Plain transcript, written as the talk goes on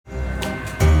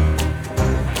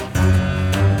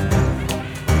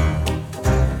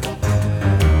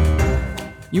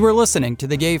You are listening to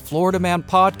the Gay Florida Man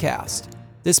podcast.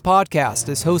 This podcast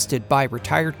is hosted by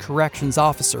retired corrections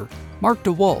officer Mark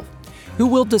DeWolf, who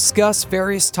will discuss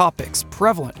various topics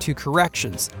prevalent to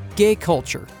corrections, gay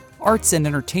culture, arts and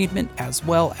entertainment, as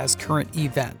well as current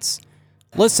events.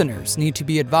 Listeners need to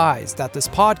be advised that this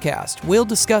podcast will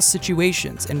discuss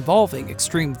situations involving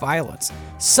extreme violence,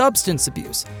 substance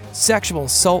abuse, sexual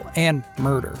assault, and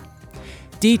murder.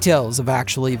 Details of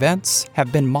actual events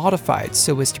have been modified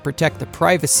so as to protect the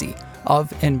privacy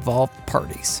of involved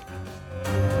parties.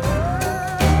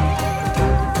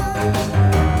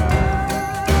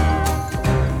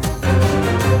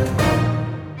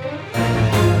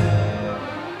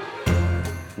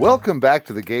 Welcome back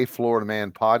to the Gay Florida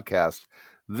Man podcast.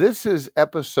 This is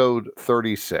episode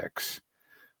 36.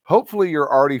 Hopefully you're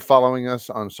already following us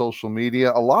on social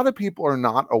media. A lot of people are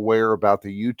not aware about the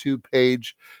YouTube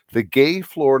page. The Gay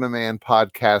Florida Man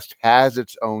podcast has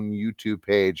its own YouTube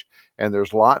page, and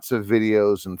there's lots of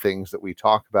videos and things that we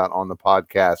talk about on the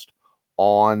podcast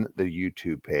on the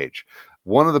YouTube page.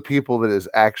 One of the people that is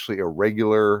actually a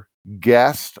regular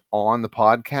guest on the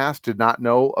podcast did not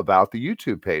know about the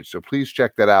YouTube page. So please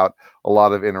check that out. A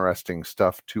lot of interesting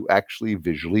stuff to actually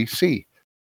visually see.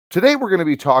 Today, we're going to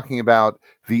be talking about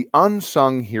the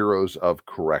unsung heroes of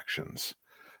corrections.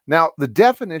 Now, the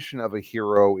definition of a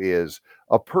hero is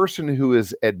a person who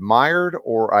is admired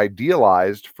or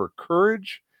idealized for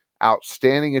courage,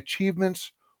 outstanding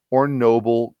achievements, or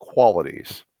noble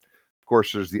qualities. Of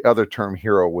course, there's the other term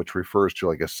hero, which refers to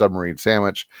like a submarine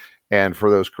sandwich. And for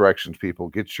those corrections people,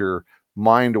 get your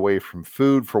mind away from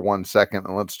food for 1 second,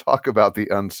 and let's talk about the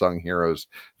unsung heroes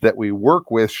that we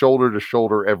work with shoulder to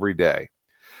shoulder every day.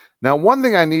 Now, one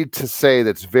thing I need to say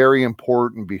that's very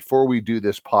important before we do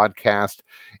this podcast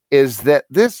is that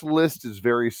this list is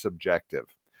very subjective.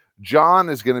 John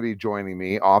is going to be joining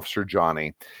me, Officer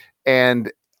Johnny,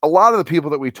 and a lot of the people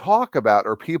that we talk about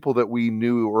are people that we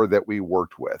knew or that we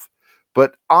worked with.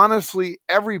 But honestly,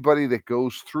 everybody that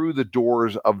goes through the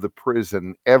doors of the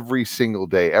prison every single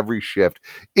day, every shift,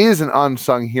 is an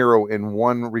unsung hero in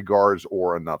one regards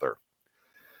or another.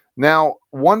 Now,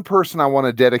 one person I want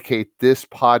to dedicate this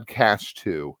podcast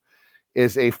to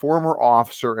is a former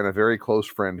officer and a very close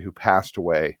friend who passed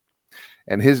away,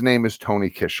 and his name is Tony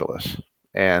Kishelis.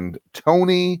 And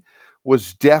Tony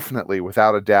was definitely,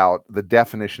 without a doubt, the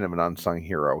definition of an unsung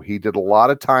hero. He did a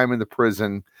lot of time in the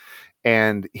prison,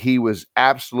 and he was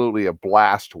absolutely a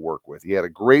blast to work with. He had a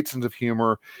great sense of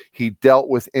humor. He dealt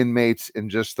with inmates in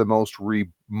just the most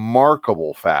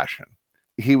remarkable fashion.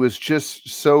 He was just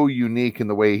so unique in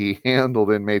the way he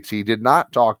handled inmates. He did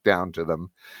not talk down to them.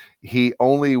 He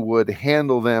only would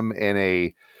handle them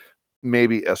in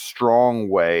maybe a strong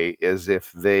way, as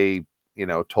if they,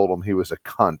 told him he was a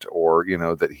cunt or,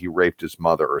 that he raped his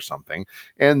mother or something.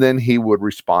 And then he would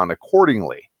respond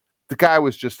accordingly. The guy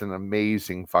was just an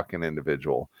amazing fucking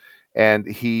individual. And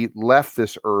he left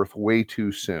this earth way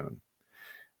too soon.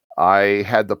 I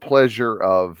had the pleasure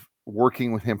of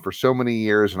working with him for so many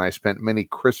years, and I spent many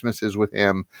Christmases with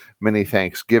him, many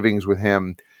Thanksgivings with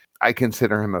him. I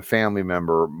consider him a family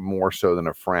member more so than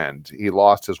a friend. He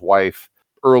lost his wife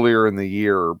earlier in the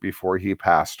year before he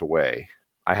passed away.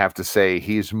 I have to say,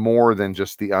 he's more than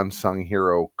just the unsung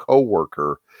hero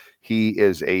coworker. He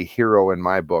is a hero in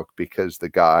my book because the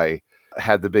guy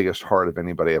had the biggest heart of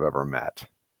anybody I've ever met.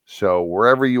 So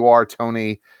wherever you are,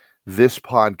 Tony, this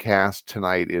podcast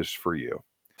tonight is for you.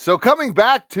 So coming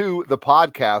back to the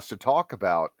podcast to talk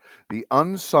about the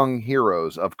unsung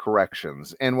heroes of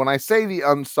corrections. And when I say the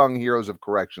unsung heroes of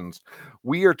corrections,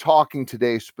 we are talking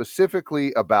today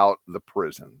specifically about the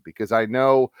prison, because I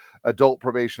know adult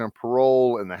probation and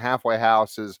parole and the halfway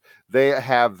houses, they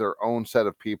have their own set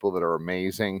of people that are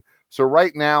amazing. So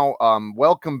right now,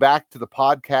 welcome back to the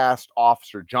podcast,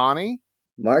 Officer Johnny.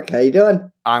 Mark, how you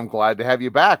doing? I'm glad to have you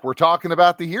back. We're talking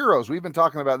about the heroes. We've been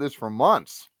talking about this for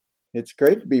months. It's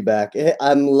great to be back.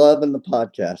 I'm loving the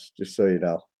podcast, just so you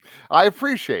know. I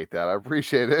appreciate that. I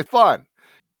appreciate it. It's fun.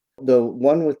 The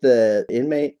one with the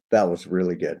inmate, that was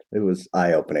really good. It was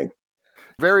eye-opening.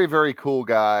 Very, very cool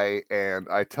guy. And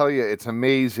I tell you, it's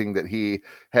amazing that he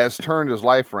has turned his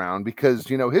life around because,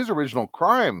 his original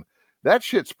crime, that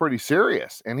shit's pretty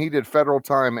serious. And he did federal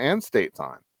time and state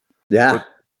time. Yeah.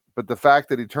 But the fact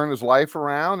that he turned his life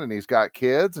around and he's got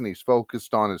kids and he's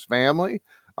focused on his family,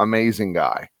 amazing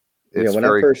guy. When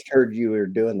I first heard you were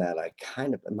doing that,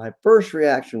 my first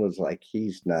reaction was like,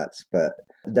 he's nuts. But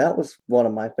that was one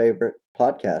of my favorite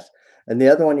podcasts. And the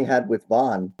other one you had with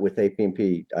Vaughn with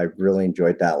AP&P, I really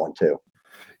enjoyed that one too.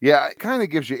 Yeah, it kind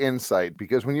of gives you insight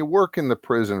because when you work in the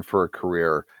prison for a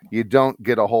career, you don't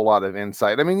get a whole lot of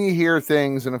insight. I mean, you hear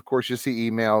things and of course you see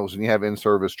emails and you have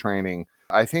in-service training,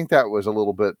 I think that was a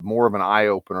little bit more of an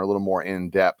eye-opener, a little more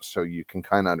in-depth, so you can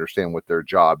kind of understand what their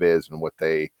job is and what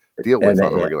they deal with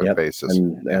on a regular basis.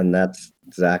 And that's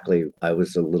exactly, I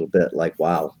was a little bit like,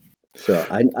 wow. So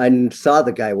I saw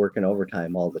the guy working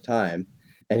overtime all the time,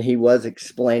 and he was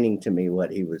explaining to me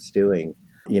what he was doing.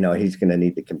 He's going to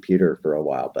need the computer for a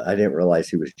while, but I didn't realize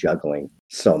he was juggling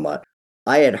so much.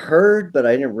 I had heard, but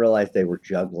I didn't realize they were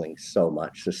juggling so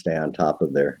much to stay on top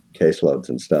of their caseloads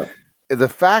and stuff. The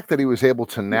fact that he was able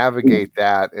to navigate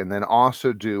that and then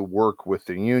also do work with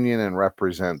the union and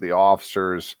represent the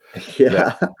officers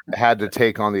that had to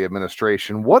take on the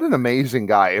administration. What an amazing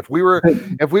guy. If we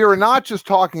were not just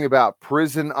talking about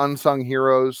prison unsung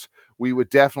heroes, we would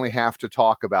definitely have to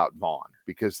talk about Vaughn,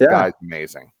 because the guy's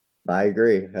amazing. I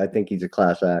agree. I think he's a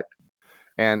class act.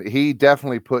 And he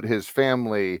definitely put his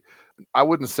family, I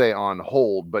wouldn't say on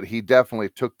hold, but he definitely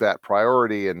took that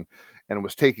priority and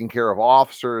was taking care of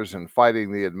officers and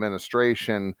fighting the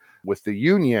administration with the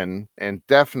union, and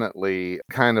definitely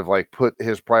kind of like put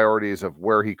his priorities of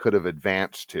where he could have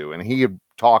advanced to. And he had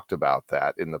talked about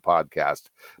that in the podcast,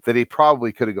 that he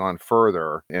probably could have gone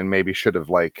further and maybe should have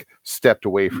like stepped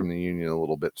away from the union a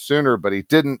little bit sooner, but he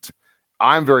didn't.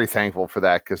 I'm very thankful for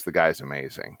that, because the guy's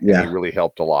amazing. Yeah. He really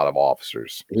helped a lot of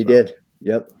officers. He did.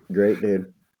 Yep. Great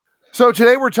dude. So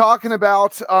today we're talking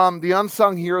about the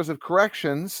unsung heroes of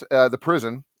corrections, the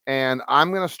prison. And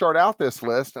I'm going to start out this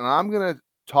list, and I'm going to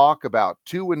talk about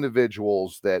two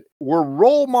individuals that were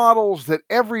role models that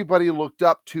everybody looked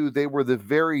up to. They were the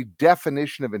very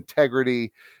definition of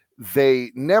integrity.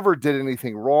 They never did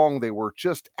anything wrong. They were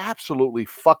just absolutely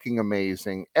fucking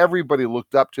amazing. Everybody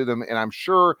looked up to them. And I'm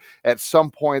sure at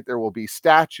some point there will be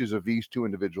statues of these two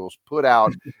individuals put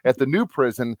out at the new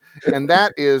prison. And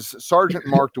that is Sergeant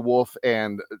Mark DeWolf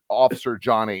and Officer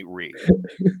Johnny Reed,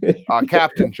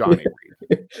 Captain Johnny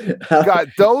Reed.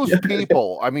 God, those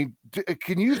people, I mean,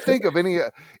 can you think of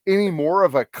any more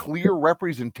of a clear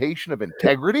representation of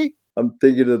integrity? I'm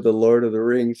thinking of the Lord of the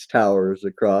Rings towers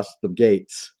across the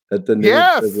gates at the new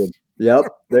prison. Yep,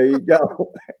 there you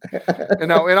go.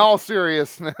 In all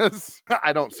seriousness,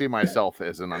 I don't see myself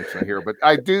as an unsung hero, but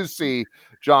I do see,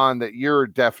 John, that you're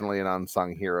definitely an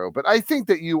unsung hero. But I think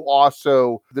that you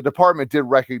also, the department did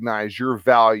recognize your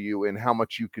value and how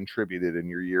much you contributed in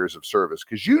your years of service,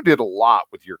 because you did a lot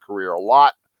with your career, a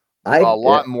lot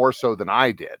more so than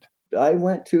I did. I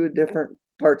went to different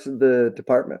parts of the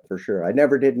department for sure. I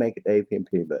never did make it to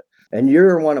APMP, and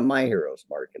you're one of my heroes,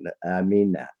 Mark, and I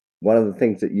mean that. One of the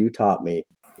things that you taught me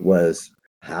was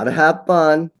how to have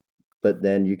fun, but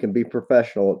then you can be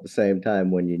professional at the same time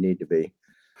when you need to be.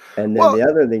 And then the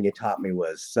other thing you taught me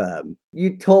was,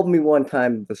 you told me one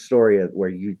time the story of where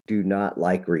you do not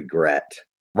like regret.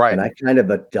 Right. And I kind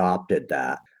of adopted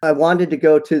that. I wanted to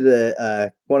go to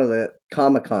the one of the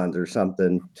Comic-Cons or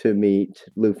something to meet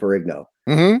Lou Ferrigno.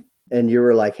 Mm-hmm. And you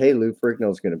were like, hey, Lou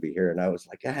Ferrigno's going to be here. And I was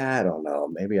like, I don't know.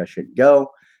 Maybe I should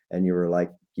go. And you were like,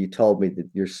 you told me that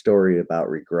your story about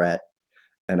regret.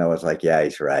 And I was like, yeah,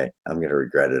 he's right. I'm going to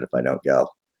regret it if I don't go.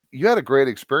 You had a great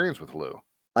experience with Lou.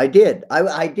 I did.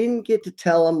 I didn't get to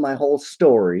tell him my whole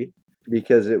story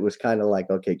because it was kind of like,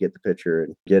 okay, get the picture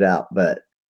and get out. But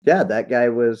yeah, that guy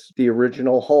was the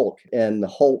original Hulk, and the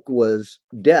Hulk was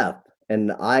deaf.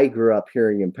 And I grew up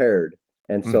hearing impaired.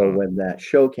 And so when that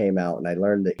show came out and I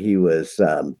learned that he was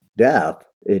deaf,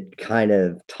 it kind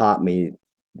of taught me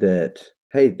that,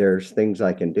 hey, there's things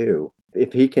I can do.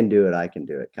 If he can do it, I can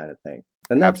do it, kind of thing.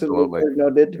 And that's what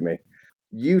Ferrigno did to me.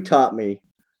 You taught me.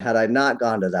 Had I not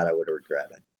gone to that, I would have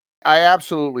regretted it. I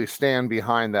absolutely stand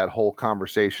behind that whole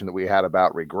conversation that we had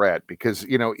about regret, because,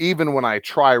 even when I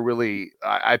try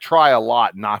a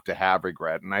lot not to have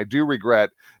regret, and I do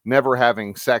regret never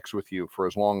having sex with you for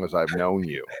as long as I've known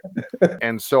you.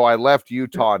 And so I left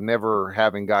Utah never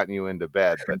having gotten you into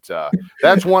bed, but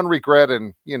that's one regret.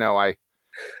 And,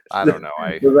 I don't know.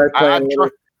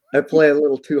 I play a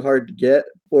little too hard to get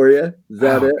for you. Is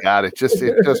that it? God, it just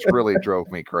really drove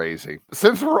me crazy.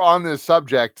 Since we're on this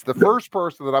subject, the first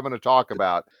person that I'm going to talk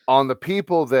about on the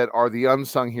people that are the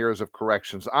unsung heroes of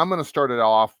corrections, I'm going to start it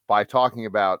off by talking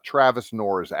about Travis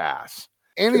Knorr's ass.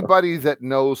 Anybody that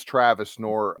knows Travis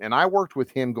Knorr, and I worked with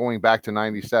him going back to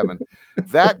 97,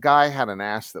 that guy had an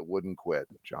ass that wouldn't quit,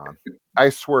 John. I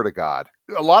swear to God.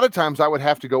 A lot of times I would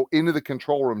have to go into the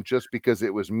control room just because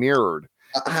it was mirrored,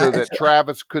 so that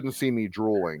Travis couldn't see me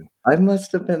drooling. I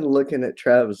must have been looking at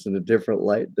Travis in a different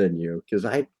light than you, because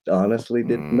I honestly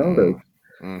didn't notice.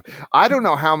 I don't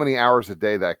know how many hours a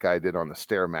day that guy did on the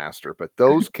Stairmaster, but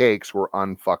those cakes were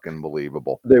unfucking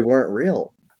believable. They weren't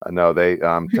real. No,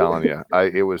 I'm telling you,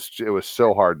 it was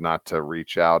so hard not to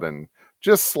reach out and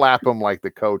just slap him like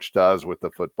the coach does with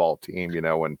the football team,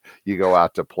 when you go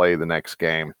out to play the next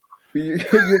game. You're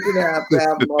gonna have to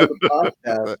have him on the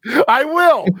podcast. I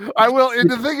will.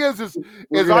 And the thing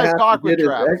is I've talked with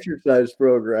Travis. Exercise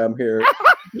program here.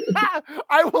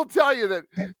 I will tell you that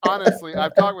honestly,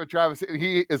 I've talked with Travis.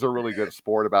 He is a really good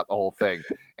sport about the whole thing,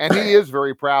 and he is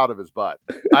very proud of his butt.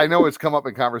 I know it's come up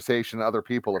in conversation. Other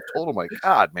people have told him, like,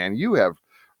 God, man, you have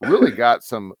really got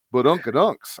some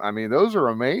budunkadunks. I mean, those are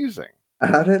amazing.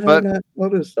 How did I not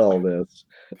notice all this?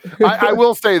 I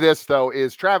will say this, though,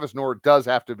 is Travis Nord does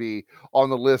have to be on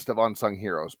the list of unsung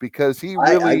heroes because he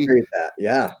really... I agree with that.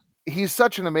 Yeah. He's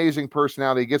such an amazing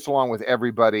personality. He gets along with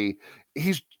everybody.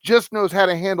 He just knows how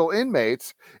to handle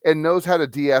inmates and knows how to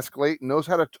de-escalate and knows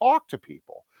how to talk to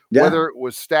people. Yeah. Whether it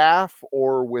was staff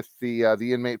or with the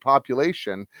inmate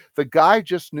population, the guy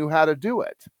just knew how to do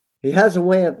it. He has a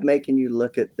way of making you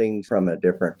look at things from a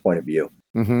different point of view.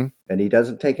 Mm-hmm. And he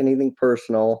doesn't take anything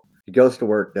personal. He goes to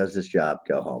work, does his job,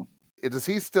 go home. Does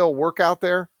he still work out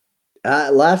there?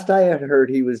 Last I had heard,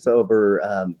 he was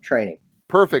over training.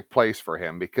 Perfect place for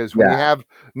him because when you have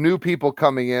new people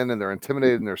coming in and they're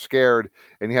intimidated and they're scared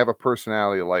and you have a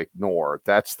personality like Nord,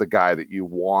 that's the guy that you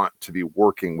want to be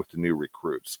working with the new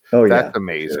recruits. Oh, that's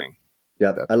amazing.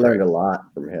 Sure. Yep. I learned a lot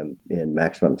from him in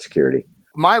maximum security.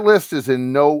 My list is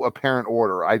in no apparent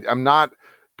order. I'm not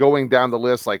going down the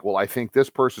list like, well, I think this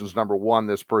person's number one,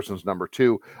 this person's number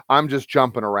two. I'm just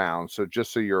jumping around. So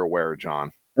just so you're aware,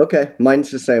 John. Okay.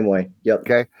 Mine's the same way. Yep.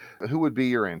 Okay. Who would be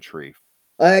your entry?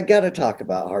 I got to talk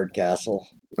about Hardcastle.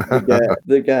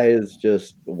 The guy is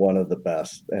just one of the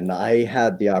best. And I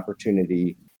had the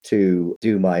opportunity to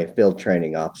do my field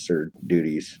training officer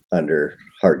duties under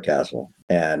Hardcastle.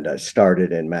 And I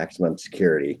started in maximum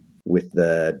security with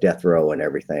the death row and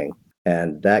everything.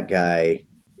 And that guy,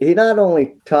 he not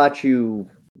only taught you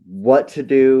what to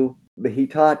do, but he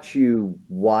taught you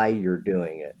why you're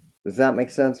doing it. Does that make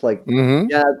sense? Like,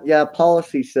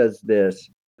 policy says this,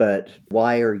 but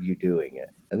why are you doing it?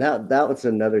 And that was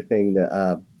another thing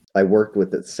that I worked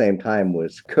with at the same time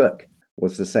was Cook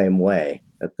was the same way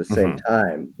at the same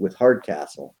time with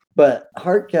Hardcastle. But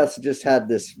Hardcastle just had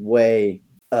this way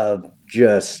of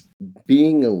just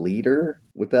being a leader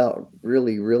without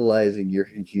really realizing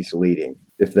he's leading,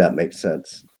 if that makes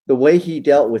sense. The way he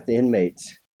dealt with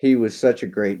inmates, he was such a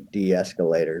great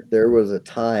de-escalator. There was a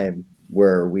time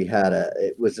where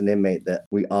it was an inmate that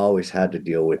we always had to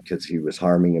deal with because he was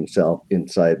harming himself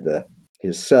inside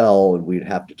his cell, and we'd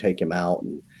have to take him out,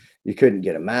 and you couldn't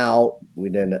get him out.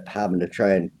 We'd end up having to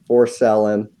try and force sell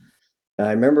him. And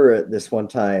I remember at this one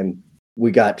time,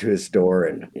 we got to his door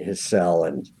and his cell,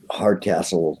 and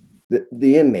Hardcastle,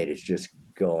 the inmate is just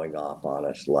going off on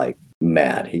us like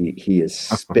mad. He is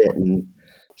spitting,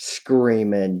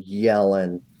 screaming,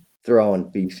 yelling,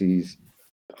 throwing feces.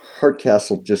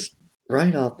 Hardcastle just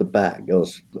right off the bat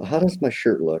goes, "How does my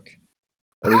shirt look?"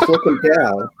 And he's looking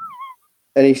down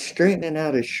and he's straightening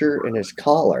out his shirt and his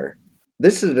collar.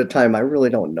 This is the time I really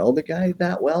don't know the guy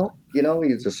that well.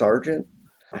 He's a sergeant.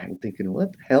 I'm thinking,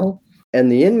 what the hell? And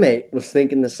the inmate was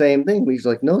thinking the same thing. He's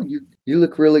like, "No, you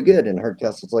look really good." And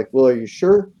Hardcastle's like, "Well, are you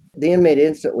sure?" The inmate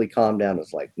instantly calmed down and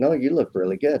was like, "No, you look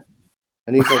really good."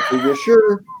 And he's like, "Are you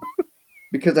sure?"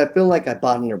 Because I feel like I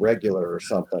bought an irregular or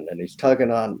something. And he's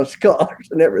tugging on the collars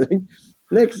and everything.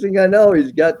 Next thing I know,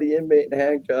 he's got the inmate in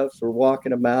handcuffs. We're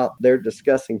walking him out. They're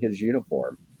discussing his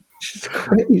uniform. It's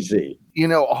crazy.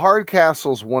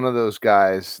 Hardcastle's one of those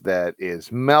guys that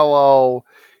is mellow.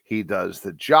 He does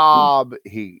the job.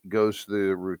 He goes through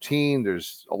the routine.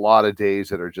 There's a lot of days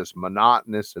that are just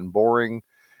monotonous and boring.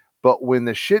 But when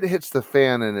the shit hits the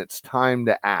fan and it's time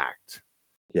to act,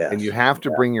 and you have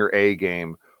to bring your A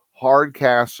game,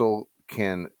 Hardcastle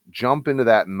can jump into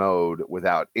that mode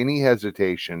without any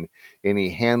hesitation, and he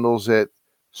handles it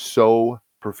so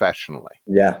professionally.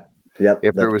 Yeah. Yep.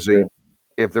 If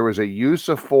there was a use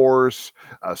of force,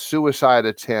 a suicide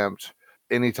attempt,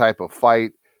 any type of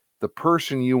fight, the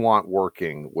person you want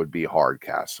working would be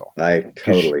Hardcastle. I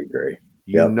totally agree.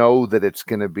 You know that it's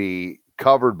going to be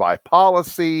covered by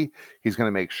policy. He's going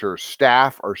to make sure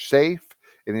staff are safe,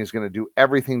 and he's going to do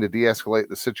everything to de-escalate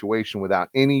the situation without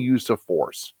any use of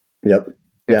force. Yep.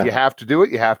 If you have to do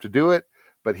it, you have to do it,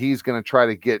 but he's going to try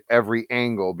to get every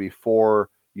angle before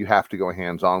you have to go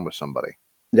hands-on with somebody.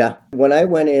 Yeah. When I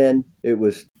went in, it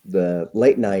was the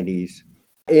late 90s.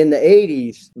 In the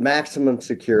 80s, maximum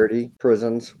security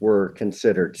prisons were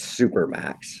considered super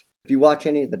max. If you watch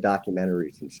any of the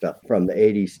documentaries and stuff from the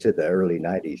 80s to the early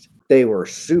 90s, they were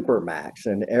super max,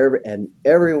 and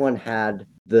everyone had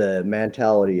the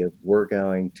mentality of, we're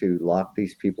going to lock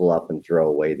these people up and throw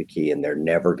away the key, and they're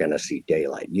never going to see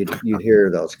daylight. You'd hear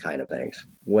those kind of things.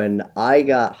 When I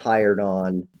got hired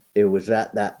on, it was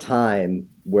at that time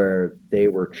where they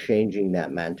were changing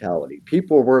that mentality.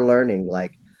 People were learning,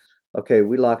 like, okay,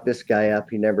 we lock this guy up.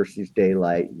 He never sees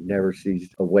daylight, never sees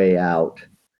a way out.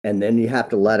 And then you have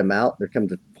to let him out. There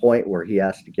comes a point where he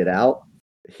has to get out.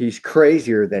 He's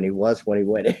crazier than he was when he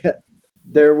went in.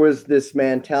 There was this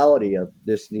mentality of,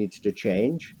 this needs to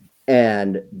change.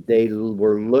 And they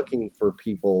were looking for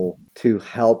people to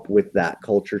help with that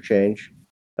culture change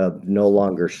of no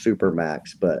longer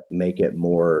Supermax, but make it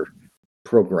more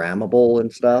programmable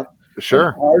and stuff. Sure.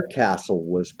 And Hardcastle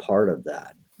was part of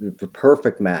that. The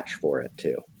perfect match for it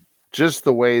too. Just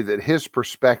the way that his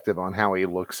perspective on how he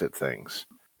looks at things,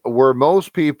 where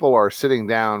most people are sitting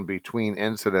down between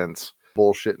incidents,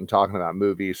 bullshit and talking about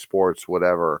movies, sports,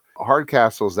 whatever.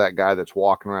 Hardcastle's that guy that's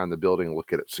walking around the building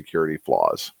looking at security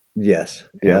flaws. Yes.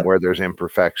 And where there's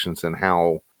imperfections in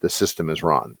how the system is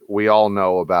run. We all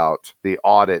know about the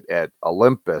audit at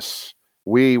Olympus.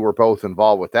 We were both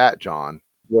involved with that, John.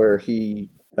 Where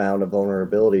he found a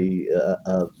vulnerability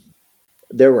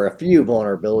there were a few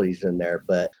vulnerabilities in there,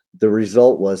 but the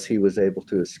result was he was able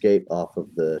to escape off of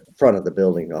the front of the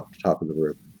building, off the top of the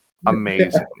roof.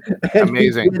 Amazing.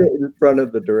 Amazing. He did it in front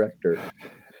of the director.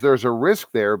 There's a risk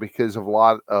there because of a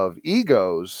lot of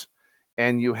egos,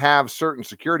 and you have certain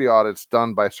security audits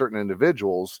done by certain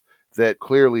individuals that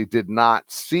clearly did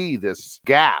not see this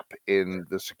gap in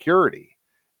the security.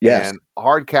 Yes. And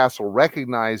Hardcastle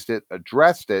recognized it,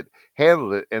 addressed it,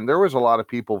 handled it, and there was a lot of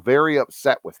people very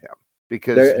upset with him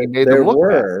because he made them look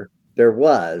bad. There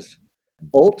was.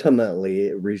 Ultimately,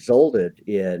 it resulted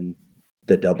in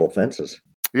the double fences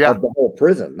of the whole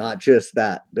prison, not just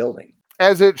that building.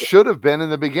 As it should have been in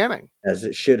the beginning. As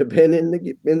it should have been in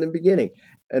the beginning.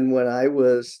 And when I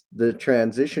was the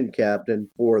transition captain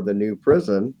for the new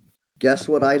prison, guess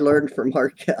what I learned from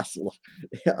Hardcastle?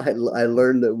 I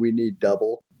learned that we need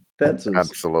double fences.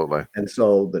 Absolutely. And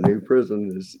so the new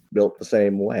prison is built the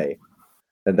same way.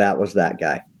 And that was that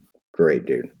guy. Great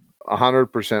dude.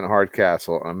 100%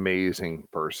 Hardcastle, amazing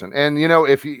person. And you know,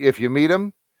 if you meet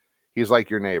him, he's like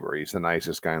your neighbor. He's the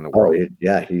nicest guy in the world.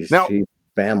 Yeah, he's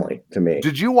family to me.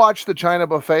 Did you watch the China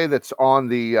buffet that's on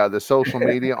the social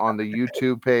media on the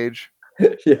YouTube page?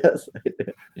 Yes, I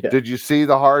did. Yeah. Did you see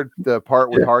the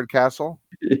part with Hardcastle?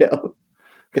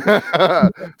 Yeah.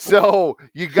 So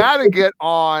you got to get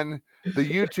on the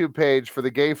YouTube page for the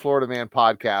Gay Florida Man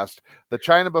podcast. The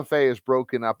China buffet is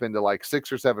broken up into like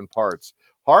 6 or 7 parts.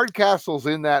 Hardcastle's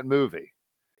in that movie.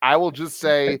 I will just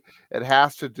say it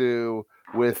has to do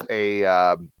with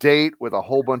a date with a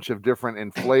whole bunch of different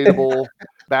inflatable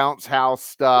bounce house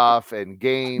stuff and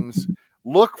games.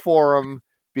 Look for him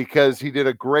because he did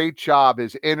a great job.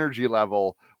 His energy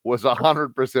level was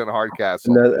 100%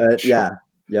 Hardcastle. Yeah.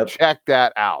 Yep. Check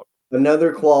that out.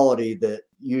 Another quality that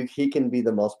he can be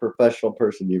the most professional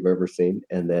person you've ever seen,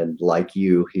 and then like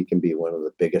you, he can be one of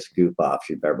the biggest goof offs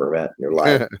you've ever met in your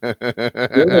life.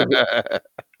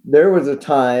 There was a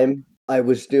time I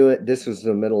was doing, this was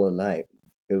the middle of the night.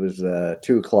 It was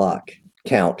 2:00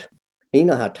 count. You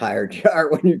know how tired you are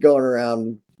when you're going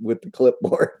around with the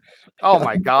clipboard. Oh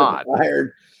my God. I'm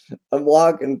tired. I'm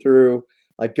walking through,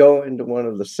 I go into one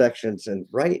of the sections, and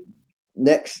right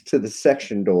next to the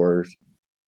section doors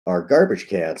are garbage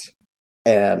cans.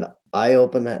 And I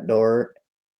open that door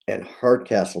and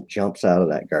Hardcastle jumps out of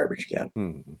that garbage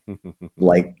can.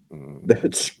 Like,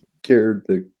 that scared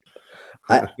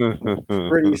I'm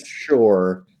pretty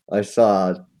sure I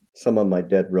saw some of my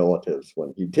dead relatives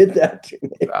when he did that to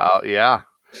me. Oh, yeah.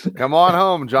 Come on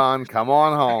home, John. Come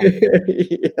on home.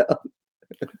 Yeah.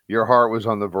 Your heart was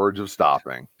on the verge of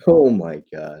stopping. Oh my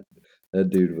God. That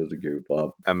dude was a goof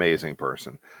off. Amazing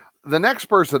person. The next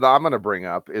person I'm going to bring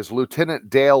up is Lieutenant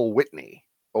Dale Whitney,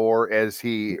 or as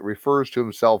he refers to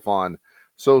himself on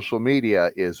social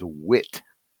media, is Wit.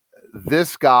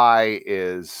 This guy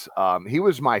is, he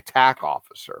was my TAC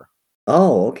officer.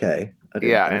 Oh, okay.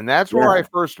 Yeah, and that's where I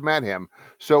first met him.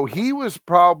 So he was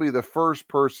probably the first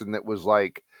person that was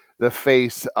like the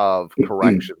face of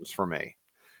corrections for me.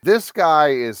 This guy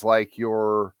is like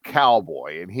your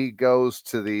cowboy, and he goes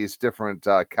to these different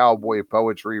cowboy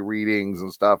poetry readings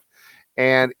and stuff.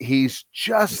 And he's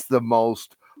just the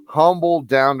most humble,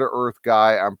 down-to-earth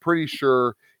guy. I'm pretty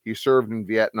sure he served in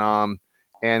Vietnam,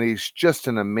 and he's just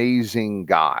an amazing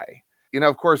guy. You know,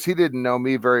 of course, he didn't know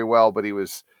me very well, but he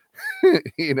was,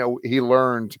 you know, he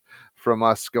learned from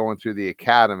us going through the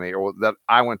academy, or that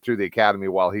I went through the academy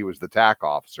while he was the TAC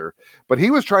officer. But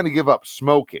he was trying to give up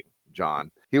smoking,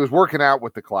 John. He was working out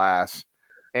with the class,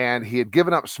 and he had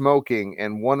given up smoking.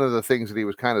 And one of the things that he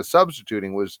was kind of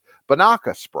substituting was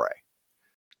Banaka spray.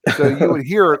 So you would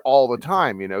hear it all the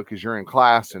time, you know, because you're in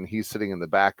class and he's sitting in the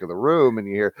back of the room, and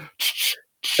you hear.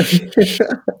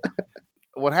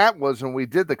 What happened was, when we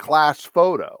did the class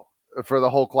photo for the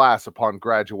whole class upon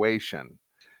graduation,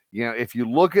 you know, if you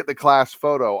look at the class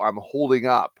photo, I'm holding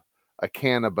up a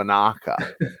can of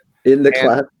Banaka. In the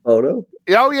class photo?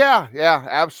 Oh, yeah,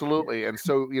 absolutely. And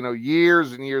so, you know,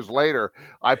 years and years later,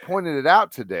 I pointed it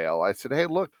out to Dale. I said, hey,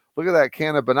 look at that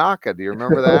can of Banaka. Do you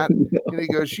remember that? No. And he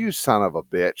goes, you son of a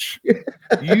bitch.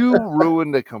 You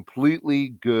ruined a completely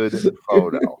good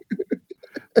photo.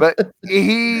 But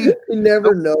he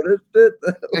never noticed it.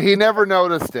 He never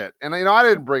noticed it. And, you know, I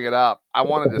didn't bring it up. I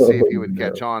wanted to see if he would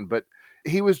catch on, but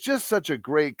he was just such a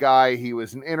great guy. He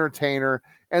was an entertainer.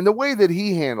 And the way that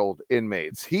he handled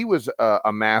inmates, he was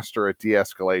a master at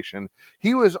de-escalation.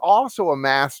 He was also a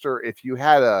master if you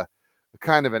had a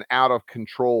kind of an out of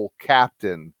control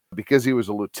captain, because he was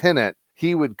a lieutenant.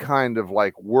 He would kind of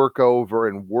like work over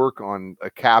and work on a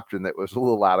captain that was a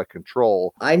little out of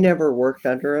control. I never worked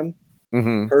under him.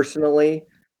 Mm-hmm. Personally,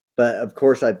 but of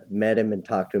course I've met him and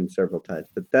talked to him several times.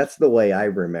 But that's the way I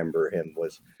remember him,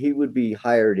 was he would be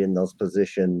hired in those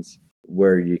positions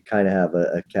where you kind of have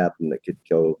a captain that could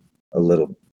go a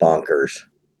little bonkers.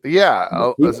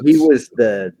 Yeah, he was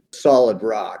the solid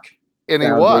rock, and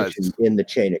he was in the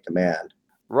chain of command.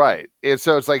 Right. And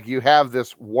so it's like you have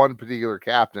this one particular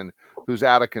captain who's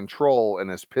out of control and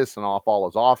is pissing off all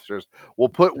his officers. We'll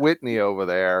put Whitney over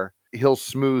there. He'll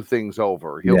smooth things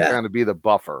over. He'll kind of be the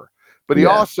buffer. But he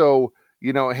also,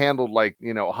 you know, handled like,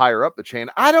 you know, higher up the chain.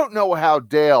 I don't know how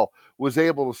Dale was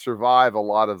able to survive a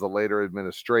lot of the later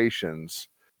administrations.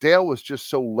 Dale was just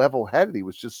so level-headed. He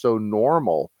was just so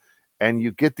normal. And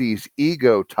you get these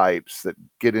ego types that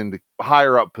get into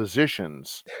higher up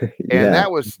positions. And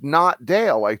that was not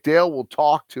Dale. Like, Dale will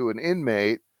talk to an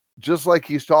inmate just like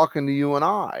he's talking to you and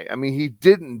I. I mean, he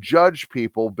didn't judge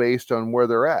people based on where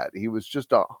they're at. He was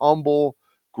just a humble,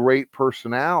 great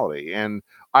personality. And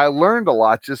I learned a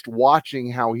lot just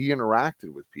watching how he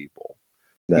interacted with people.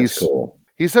 That's cool.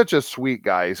 He's such a sweet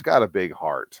guy. He's got a big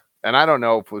heart. And I don't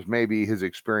know if it was maybe his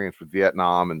experience with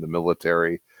Vietnam and the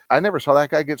military. I never saw that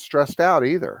guy get stressed out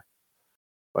either.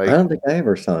 Like, I don't think I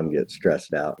ever saw him get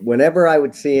stressed out. Whenever I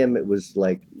would see him, it was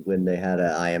like when they had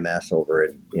an IMS over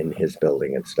in his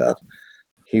building and stuff.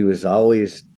 He was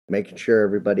always making sure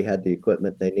everybody had the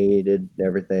equipment they needed,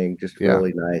 everything, just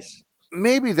really nice.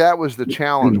 Maybe that was the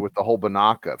challenge with the whole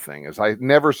Banaka thing, is I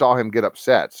never saw him get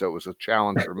upset. So it was a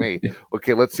challenge for me.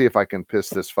 Okay, let's see if I can piss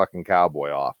this fucking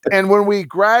cowboy off. And when we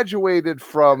graduated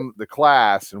from the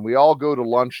class and we all go to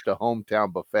lunch to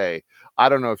Hometown Buffet, I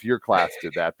don't know if your class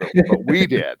did that, but we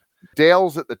did.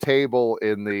 Dale's at the table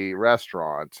in the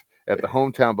restaurant at the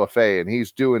Hometown Buffet, and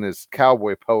he's doing his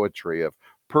cowboy poetry of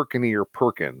Perkineer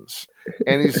Perkins.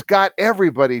 And he's got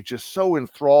everybody just so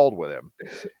enthralled with him.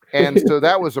 And so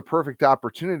that was a perfect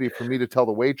opportunity for me to tell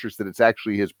the waitress that it's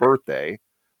actually his birthday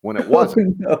when it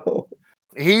wasn't. Oh, no.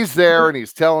 He's there and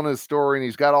he's telling his story, and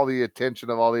he's got all the attention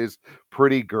of all these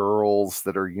pretty girls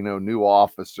that are, you know, new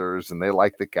officers, and they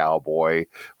like the cowboy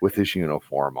with his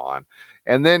uniform on.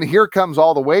 And then here comes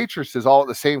all the waitresses all at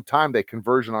the same time. They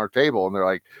converge on our table and they're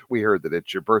like, we heard that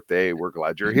it's your birthday. We're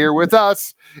glad you're here with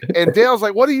us. And Dale's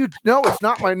like, what do you know? It's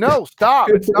not my stop.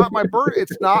 It's not my birthday.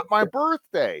 It's not my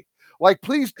birthday. Like,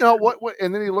 please no, what?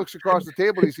 And then he looks across the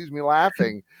table, he sees me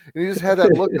laughing, and he just had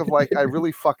that look of like, I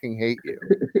really fucking hate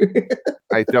you.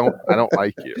 I don't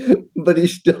like you. But he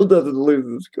still doesn't lose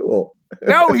his cool.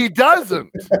 No, he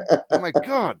doesn't. I'm like,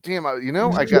 God damn,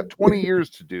 I got 20 years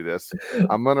to do this.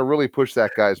 I'm going to really push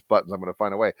that guy's buttons. I'm going to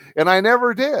find a way. And I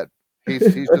never did.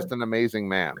 He's just an amazing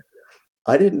man.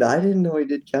 I didn't know he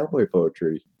did cowboy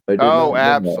poetry. Oh,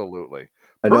 absolutely.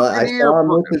 I know. I saw him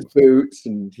with his boots,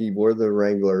 and he wore the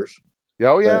Wranglers.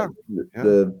 Oh, yeah.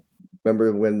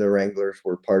 Remember when the Wranglers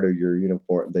were part of your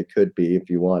uniform? They could be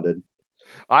if you wanted.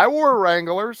 I wore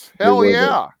Wranglers. Hell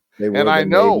yeah. And I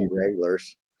know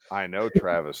Wranglers. I know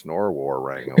Travis Knorr wore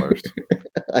Wranglers.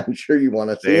 I'm sure you want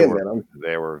to see him in them.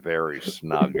 They were very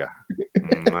snug.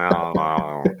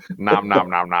 Nom, nom,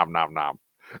 nom, nom, nom, nom.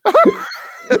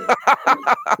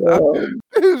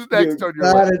 Who's next on your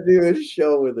list? You gotta do a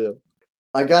show with him.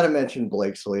 I gotta mention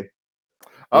Blakesley.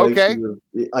 Okay.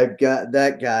 I've got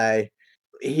that guy.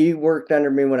 He worked under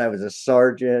me when I was a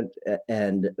sergeant,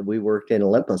 and we worked in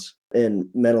Olympus in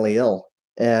mentally ill.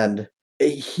 And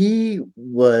he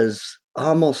was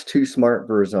almost too smart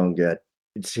for his own good.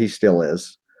 He still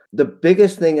is. The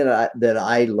biggest thing that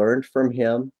I learned from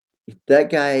him, that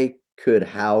guy could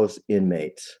house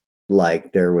inmates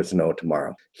like there was no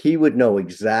tomorrow. He would know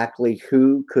exactly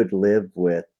who could live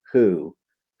with who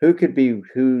could be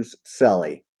whose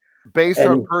cellie. Based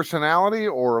on And personality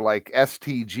or like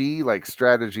STG, like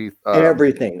strategy,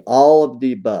 everything, all of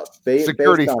the above,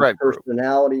 security based on threat group.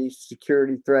 personality,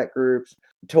 security threat groups.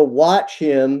 To watch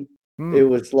him, it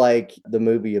was like the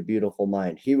movie A Beautiful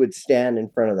Mind. He would stand in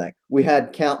front of that. We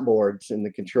had count boards in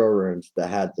the control rooms that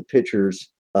had the pictures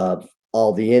of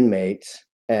all the inmates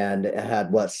and it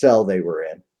had what cell they were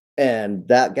in. And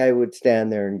that guy would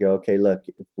stand there and go, okay, look,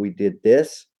 if we did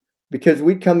this, because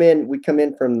we come in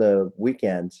from the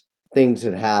weekends, things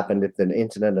had happened, if an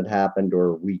incident had happened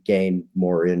or we gained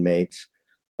more inmates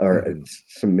or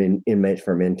some inmates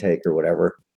from intake or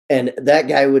whatever. And that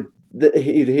guy would,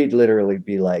 he'd literally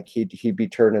be like, he'd be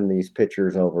turning these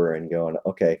pictures over and going,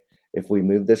 okay, if we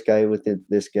move this guy with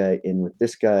this guy in with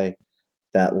this guy,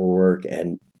 that will work.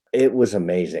 And it was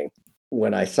amazing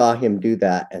when I saw him do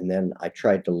that. And then I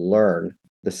tried to learn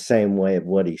the same way of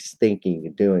what he's thinking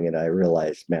and doing. And I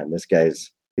realized, man,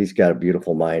 he's got a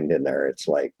beautiful mind in there. It's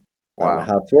like, I don't know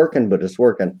how it's working, but it's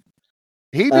working.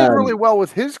 He did really well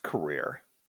with his career.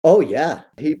 Oh, yeah.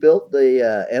 He built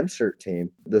the MCERT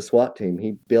team, the SWAT team.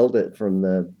 He built it from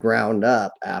the ground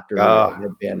up after it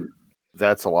had been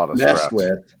that's a lot of messed stress.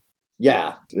 with.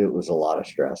 Yeah, it was a lot of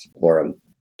stress for him.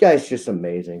 Guy's just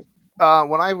amazing.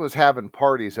 When I was having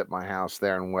parties at my house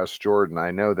there in West Jordan, I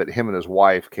know that him and his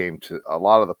wife came to a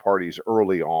lot of the parties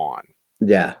early on.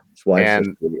 Yeah, his wife's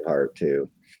a sweetheart too.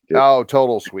 Oh,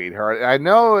 total sweetheart. I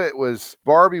know it was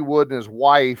Barbie Wood and his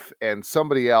wife and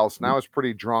somebody else, and I was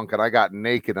pretty drunk, and I got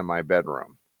naked in my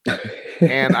bedroom.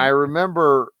 And I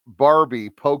remember Barbie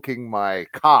poking my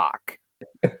cock,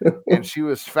 and she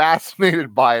was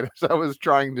fascinated by it as I was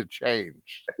trying to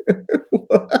change.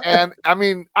 And I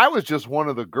mean, I was just one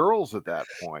of the girls at that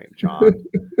point, John.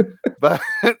 But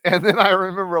and then I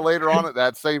remember later on at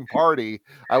that same party,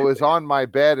 I was on my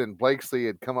bed and Blakesley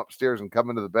had come upstairs and come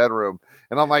into the bedroom,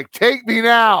 and I'm like, "Take me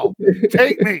now,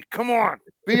 take me, come on,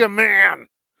 be a man."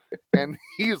 And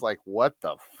he's like, "What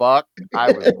the fuck?"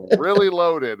 I was really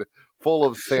loaded, full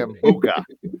of sambuca.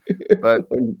 But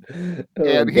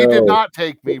he did not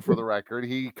take me, for the record.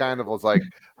 He kind of was like,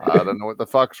 "I don't know what the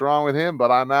fuck's wrong with him,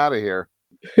 but I'm out of here."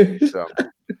 So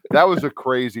that was a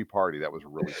crazy party. That was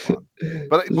really fun.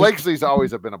 But Blakesley's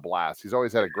always been a blast. He's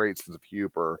always had a great sense of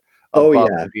humor above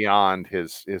and beyond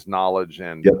his knowledge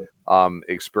and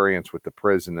experience with the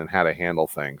prison and how to handle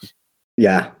things.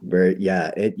 Yeah,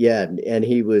 and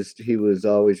he was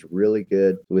always really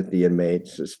good with the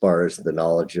inmates as far as the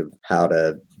knowledge of how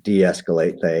to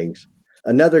de-escalate things.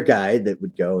 Another guy that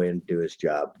would go in, do his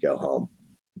job, go home,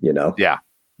 Yeah.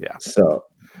 So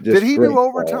did he do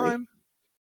overtime? Quality.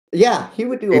 Yeah, he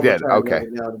would do overtime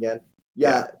every now and again.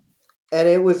 Yeah. And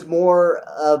it was more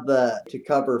of to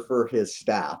cover for his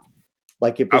staff.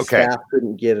 Like if his staff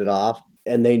couldn't get it off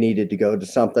and they needed to go to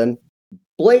something.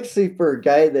 Blakesley, for a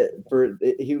guy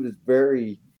he was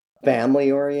very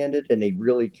family oriented and he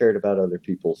really cared about other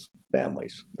people's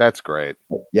families. That's great.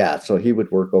 Yeah, so he would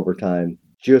work overtime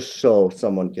just so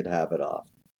someone could have it off.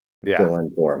 Fill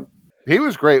in for him. He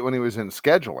was great when he was in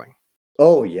scheduling.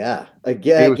 Oh yeah.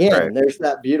 Again, there's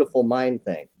that beautiful mind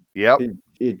thing. Yep.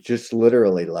 It just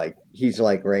literally like he's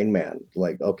like Rain Man.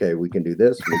 Like, okay, we can do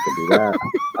this, we can do that.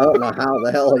 I don't know how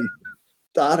the hell he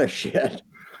thought of shit.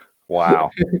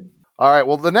 Wow. All right.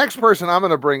 Well, the next person I'm going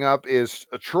to bring up is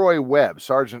Troy Webb,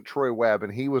 Sergeant Troy Webb,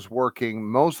 and he was working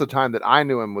most of the time that I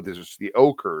knew him with the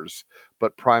Okers,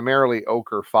 but primarily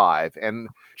Oker 5. And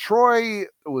Troy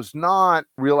was not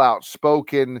real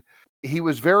outspoken. He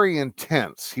was very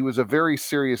intense. He was a very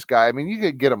serious guy. I mean, you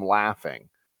could get him laughing.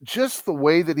 Just the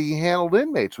way that he handled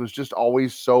inmates was just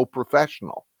always so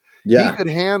professional. Yeah. He could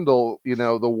handle,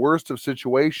 the worst of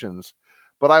situations.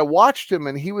 But I watched him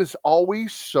and he was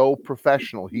always so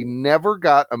professional. He never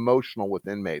got emotional with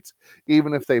inmates,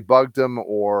 even if they bugged him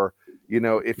or,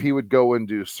 if he would go and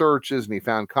do searches and he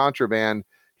found contraband,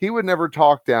 he would never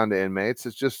talk down to inmates.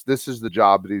 It's just, this is the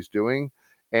job that he's doing.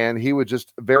 And he would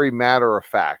just very matter of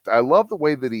fact. I love the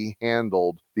way that he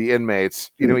handled the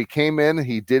inmates. He came in,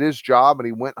 he did his job and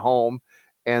he went home.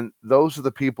 And those are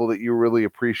the people that you really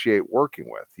appreciate working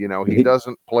with. He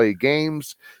doesn't play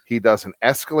games. He doesn't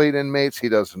escalate inmates. He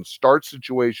doesn't start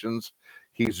situations.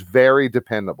 He's very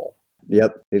dependable.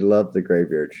 Yep. He loved the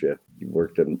graveyard shift. He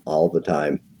worked him all the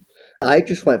time. I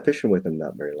just went fishing with him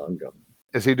not very long ago.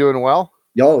 Is he doing well?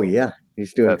 Oh, yeah.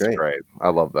 He's doing That's great. I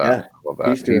love that. Yeah. I love that.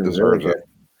 He's doing really good.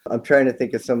 I'm trying to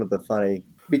think of some of the funny,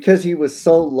 because he was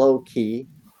so low key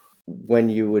when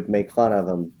you would make fun of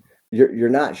him. you're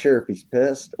not sure if he's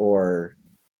pissed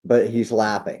but he's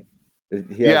laughing.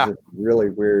 He has a really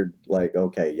weird, like,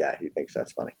 okay, yeah, he thinks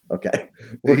that's funny. Okay.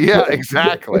 Yeah,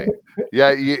 exactly.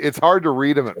 Yeah, it's hard to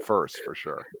read him at first, for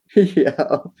sure.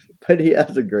 Yeah, but he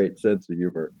has a great sense of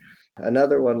humor.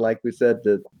 Another one, like we said,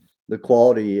 the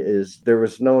quality is there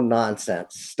was no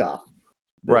nonsense stuff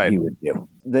that he would do.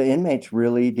 The inmates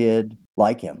really did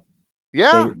like him.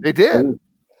 Yeah, they did.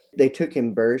 They took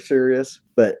him very serious,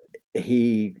 but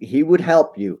he would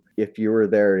help you if you were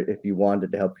there. If you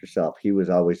wanted to help yourself, he was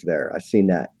always there. I've seen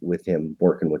that with him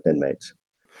working with inmates.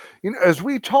 As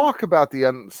we talk about the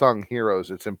unsung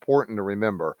heroes, it's important to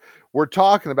remember we're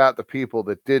talking about the people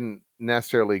that didn't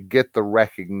necessarily get the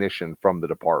recognition from the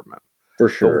department. For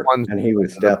sure. And he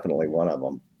was definitely one of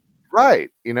them. Right.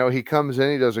 He comes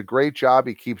in, he does a great job.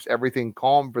 He keeps everything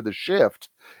calm for the shift.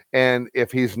 And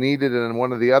if he's needed in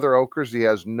one of the other Okers, he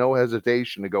has no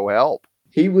hesitation to go help.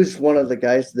 He was one of the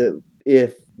guys that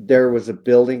if there was a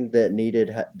building that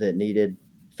needed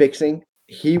fixing,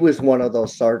 he was one of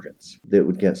those sergeants that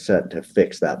would get sent to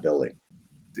fix that building.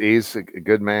 He's a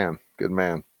good man. Good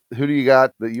man. Who do you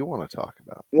got that you want to talk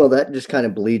about? Well, that just kind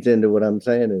of bleeds into what I'm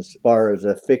saying as far as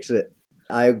a fix-it.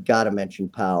 I got to mention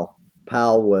Powell.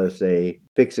 Powell was a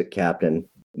fix-it captain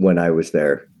when I was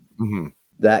there. Mm-hmm.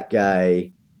 That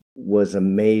guy was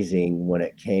amazing when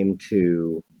it came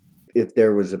to if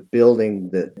there was a building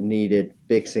that needed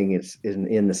fixing, it's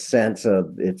in the sense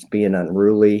of it's being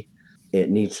unruly, it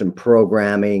needs some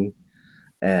programming,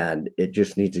 and it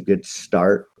just needs a good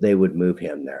start, they would move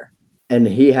him there. And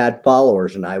he had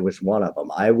followers, and I was one of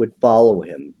them. I would follow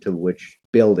him to which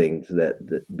buildings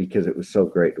that because it was so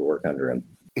great to work under him.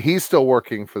 He's still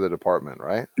working for the department,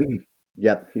 right?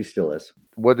 Yep, he still is.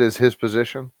 What is his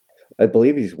position? I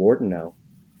believe he's warden now.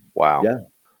 Wow. Yeah.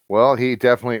 Well, he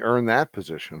definitely earned that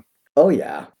position. Oh,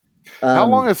 yeah. How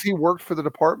long has he worked for the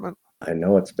department? I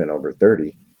know it's been over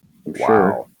 30. I'm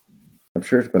sure. I'm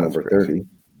sure it's been over 30.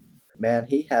 Man,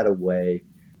 he had a way.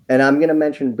 And I'm going to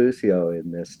mention Busio in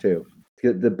this too.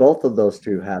 Both of those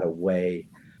two had a way.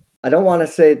 I don't want to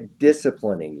say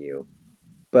disciplining you,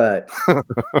 but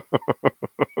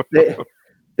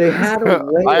they had a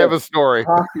way. I have a story.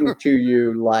 Talking to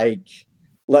you like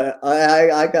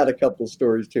I got a couple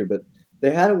stories too, but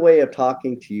they had a way of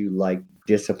talking to you like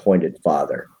disappointed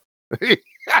father.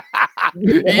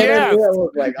 Yes.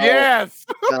 Like, oh, yes.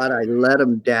 God, I let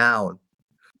him down.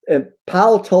 And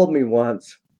Powell told me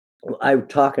once, I was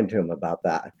talking to him about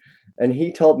that. And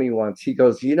he told me once, he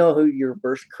goes, you know who your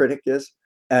worst critic is?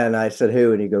 And I said,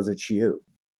 who? And he goes, it's you.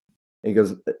 And he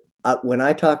goes, when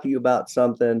I talk to you about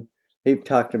something, he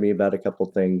talked to me about a couple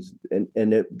things, and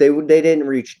they didn't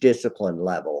reach discipline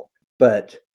level.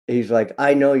 But he's like,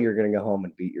 I know you're going to go home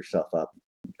and beat yourself up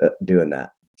doing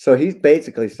that. So he's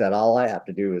basically said, all I have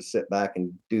to do is sit back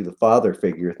and do the father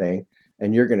figure thing,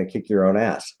 and you're going to kick your own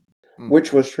ass,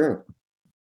 which was true.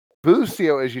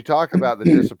 Busio, as you talk about the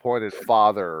disappointed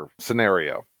father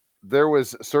scenario, there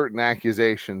was certain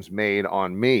accusations made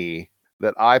on me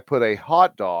that I put a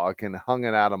hot dog and hung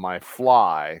it out of my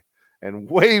fly and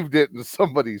waved it in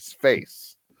somebody's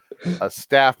face, a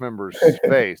staff member's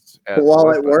face.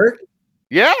 While at work?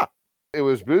 Yeah. It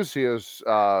was Busio's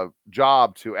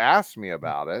job to ask me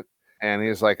about it. And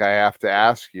he's like, I have to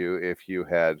ask you if you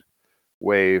had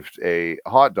waved a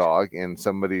hot dog in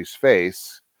somebody's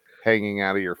face hanging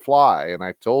out of your fly. And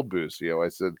I told Busio, I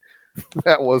said,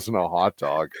 that wasn't a hot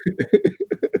dog.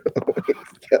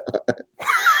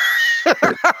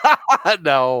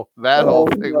 No, that whole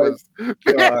thing was.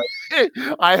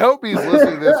 I hope he's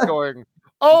listening to this going,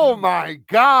 oh my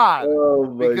God.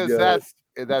 Because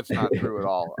that's not true at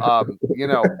all.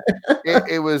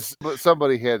 It was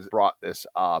somebody had brought this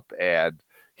up, and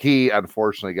he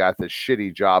unfortunately got the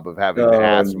shitty job of having to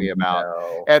ask me about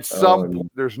at some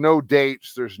point. There's no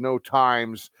dates, there's no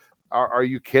times. Are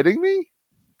you kidding me?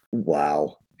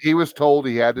 Wow. He was told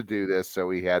he had to do this, so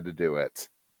he had to do it.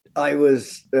 I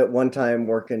was at one time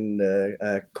working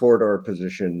a corridor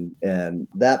position, and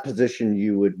that position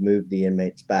you would move the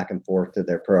inmates back and forth to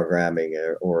their programming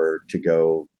or to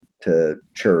go to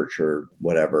church or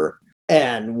whatever.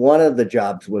 And one of the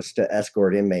jobs was to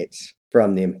escort inmates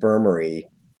from the infirmary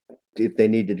if they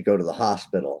needed to go to the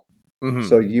hospital. Mm-hmm.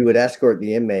 So you would escort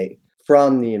the inmate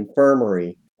from the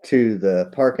infirmary to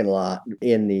the parking lot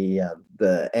in the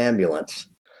ambulance.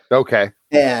 Okay.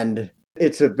 And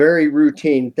it's a very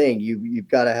routine thing. You've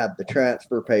got to have the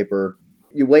transfer paper.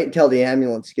 You wait until the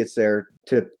ambulance gets there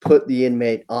to put the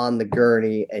inmate on the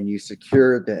gurney, and you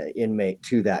secure the inmate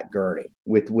to that gurney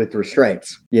with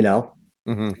restraints,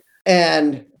 Mm-hmm.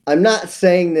 And I'm not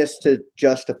saying this to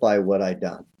justify what I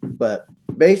done, but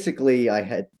basically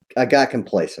I got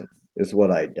complacent. is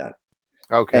what I'd done.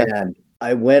 Okay. And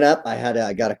I went up.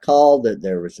 I got a call that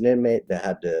there was an inmate that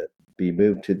had to be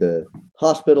moved to the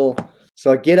hospital.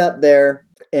 So I get up there,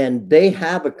 and they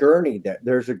have a gurney there.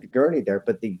 There's a gurney there,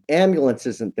 but the ambulance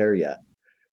isn't there yet.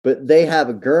 But they have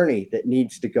a gurney that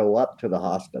needs to go up to the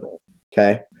hospital.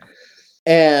 Okay.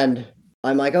 And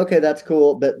I'm like, okay, that's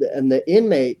cool. But and the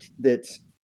inmate that's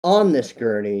on this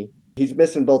gurney, he's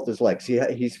missing both his legs.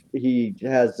 He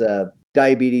has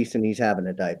diabetes, and he's having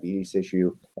a diabetes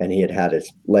issue, and he had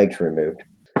his legs removed.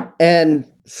 And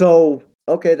so,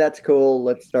 okay, that's cool.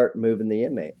 Let's start moving the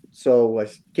inmate. So I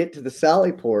get to the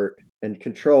Sally port and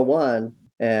Control 1,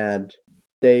 and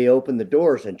they open the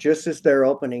doors. And just as they're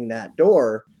opening that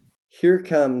door, here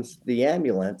comes the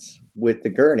ambulance with the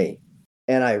gurney.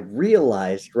 And I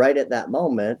realized right at that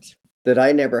moment that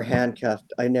I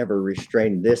never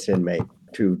restrained this inmate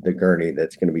to the gurney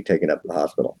that's going to be taken up to the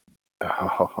hospital.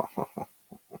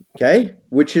 Okay,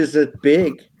 which is a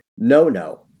big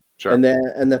no. Sure. And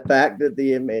the fact that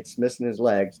the inmate's missing his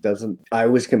legs I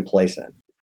was complacent.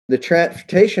 The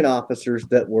transportation officers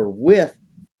that were with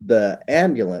the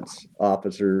ambulance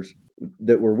officers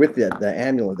that were with the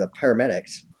ambulance, the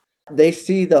paramedics, they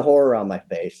see the horror on my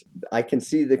face. I can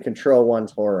see the Control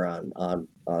 1's horror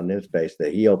on his face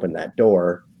that he opened that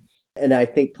door. And I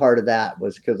think part of that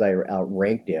was because I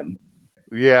outranked him.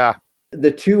 Yeah.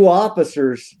 The two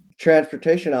officers,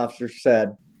 transportation officers,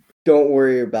 said, "Don't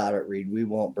worry about it, Reed. We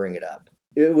won't bring it up."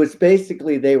 It was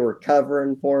basically they were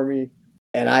covering for me,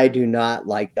 and I do not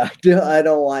like that. I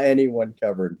don't want anyone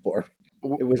covering for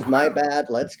me. It was my bad.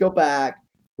 Let's go back.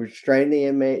 We restrained the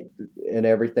inmate and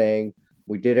everything.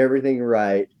 We did everything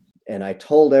right. And I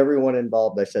told everyone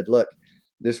involved, I said, look,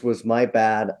 this was my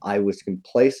bad. I was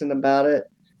complacent about it.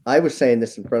 I was saying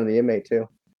this in front of the inmate too.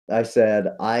 I said,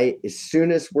 as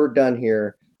soon as we're done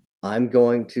here, I'm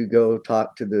going to go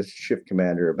talk to the shift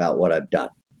commander about what I've done.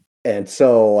 And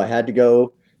so I had to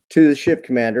go to the shift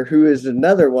commander, who is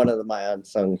another one of my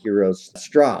unsung heroes,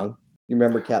 Strong. You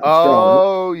remember Captain Strong?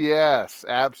 Oh, yes.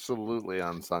 Absolutely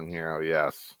unsung hero.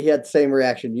 Yes. He had the same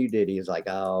reaction you did. He's like,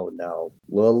 oh, no.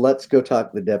 Well, let's go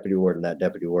talk to the deputy warden. That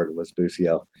deputy warden was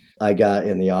Busio. I got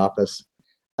in the office.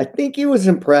 I think he was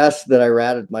impressed that I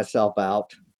ratted myself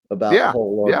out about the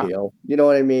whole ordeal. You know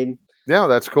what I mean? Yeah,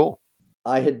 that's cool.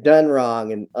 I had done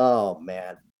wrong, and oh,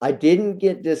 man. I didn't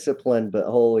get disciplined, but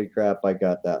holy crap, I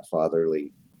got that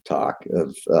fatherly talk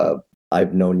of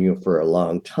I've known you for a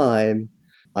long time.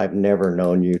 I've never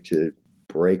known you to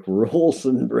break rules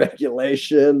and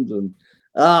regulations. And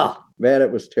man,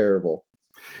 it was terrible.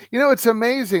 You know, it's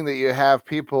amazing that you have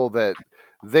people that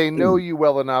they know you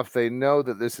well enough. They know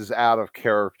that this is out of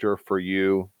character for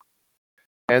you.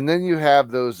 And then you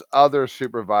have those other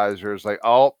supervisors like,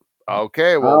 oh,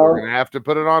 okay, well, we're going to have to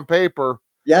put it on paper.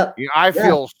 Yep. You know, I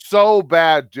feel so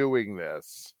bad doing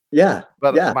this. Yeah.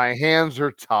 But my hands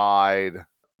are tied.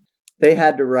 They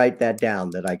had to write that down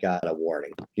that I got a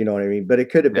warning. You know what I mean? But it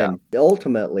could have been,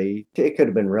 ultimately, it could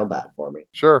have been real bad for me.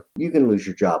 Sure. You can lose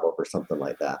your job over something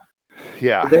like that.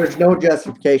 Yeah. There's no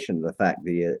justification to the fact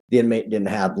the inmate didn't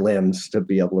have limbs to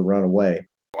be able to run away.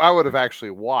 I would have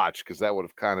actually watched because that would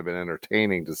have kind of been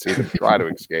entertaining to see them try to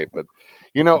escape. But,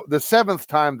 you know, the 7th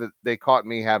time that they caught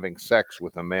me having sex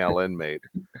with a male inmate,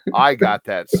 I got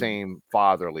that same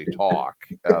fatherly talk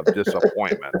of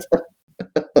disappointment.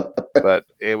 But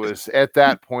it was at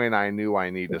that point I knew I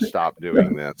need to stop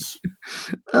doing this.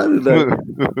 How did I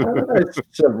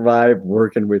survive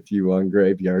working with you on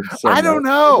Graveyard? I don't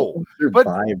know.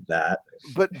 Survived that.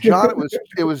 But John,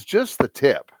 it was just the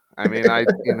tip. I mean,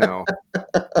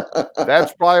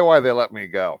 that's probably why they let me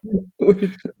go.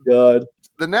 God.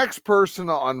 The next person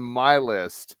on my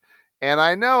list, and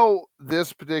I know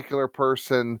this particular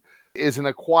person is an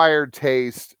acquired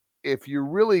taste. If you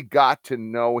really got to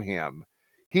know him,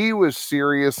 he was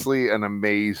seriously an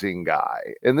amazing guy.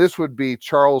 And this would be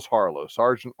Charles Harlow,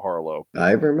 Sergeant Harlow.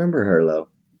 I remember Harlow.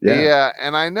 Yeah.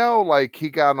 And I know, like, he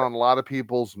got on a lot of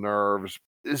people's nerves.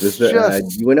 It's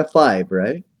just you win a 5,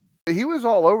 right? He was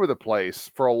all over the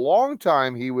place. For a long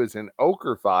time, he was in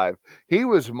Ochre 5. He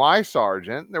was my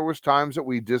sergeant. There was times that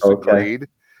we disagreed,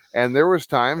 and there was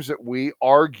times that we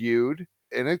argued,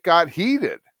 and it got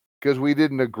heated because we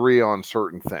didn't agree on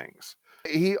certain things.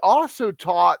 He also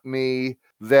taught me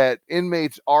that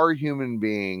inmates are human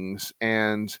beings,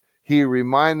 and he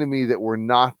reminded me that we're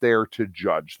not there to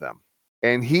judge them.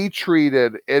 And he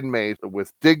treated inmates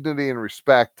with dignity and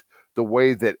respect the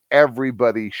way that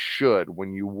everybody should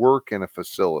when you work in a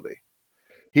facility.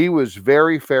 He was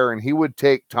very fair, and he would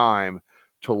take time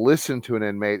to listen to an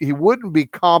inmate. He wouldn't be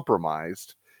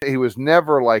compromised. He was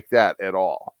never like that at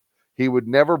all. He would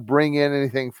never bring in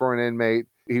anything for an inmate.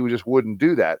 He just wouldn't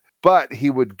do that. but he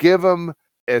would give them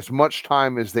as much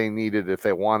time as they needed if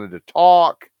they wanted to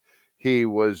talk. He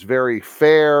was very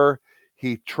fair.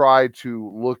 He tried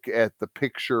to look at the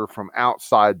picture from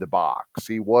outside the box.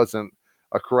 He wasn't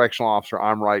a correctional officer.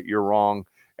 I'm right, you're wrong.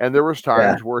 And there was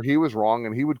times where he was wrong,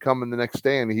 and he would come in the next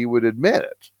day and he would admit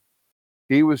it.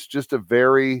 He was just a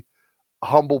very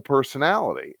humble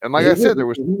personality. And like I said,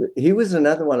 he was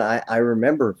another one I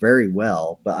remember very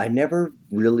well, but I never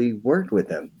really worked with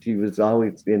him. He was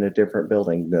always in a different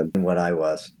building than what I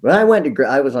was. But I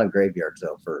was on graveyards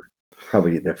though for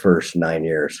probably the first 9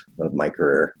 years of my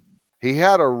career. He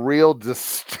had a real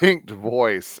distinct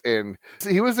voice, and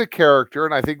he was a character.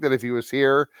 And I think that if he was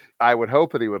here, I would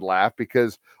hope that he would laugh,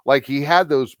 because like he had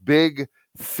those big,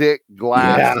 thick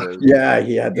glasses. Yeah,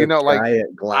 he had the like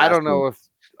glasses.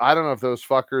 I don't know if those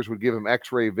fuckers would give him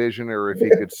X-ray vision or if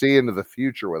he could see into the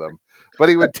future with them. But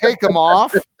he would take them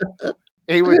off.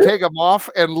 He would take them off,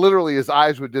 and literally his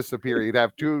eyes would disappear. He'd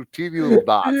have two teeny little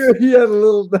dots. He had a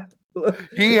little.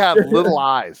 He had little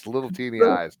eyes, little teeny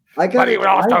eyes. But he would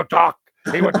also talk.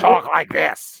 He would talk like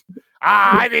this.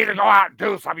 I need to go out and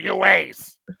do some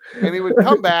UAs. And he would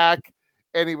come back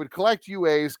and he would collect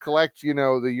UAs, collect,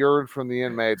 the urine from the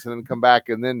inmates, and then come back,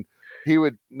 and then he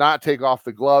would not take off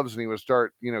the gloves, and he would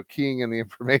start, keying in the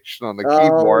information on the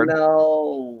keyboard.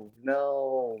 No.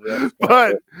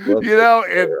 But,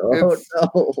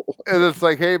 it's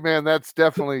like, hey, man, that's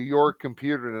definitely your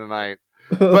computer tonight.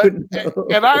 But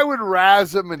and I would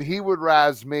razz him, and he would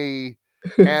razz me,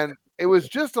 and it was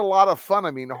just a lot of fun.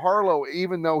 I mean, Harlow,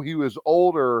 even though he was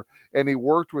older and he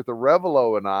worked with the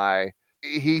Revelo and I,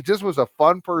 he just was a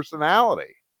fun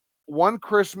personality. One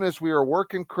Christmas, we were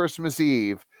working Christmas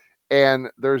Eve, and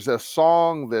there's a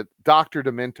song that Dr.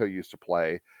 Demento used to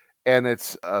play, and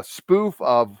it's a spoof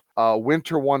of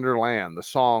Winter Wonderland, the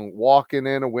song Walking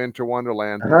in a Winter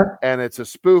Wonderland. And it's a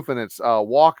spoof, and it's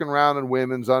walking around in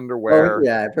women's underwear. Oh,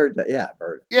 yeah, I've heard that. Yeah, I've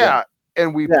heard it. Yeah.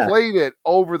 And we played it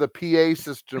over the PA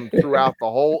system throughout the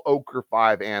whole Ochre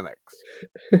 5 annex.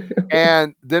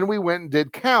 And then we went and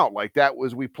did count.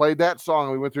 We played that song,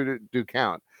 and we went through to do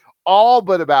count. All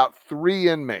but about 3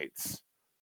 inmates,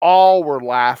 all were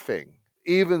laughing.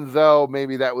 Even though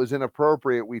maybe that was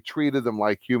inappropriate, we treated them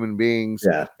like human beings.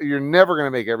 Yeah. You're never going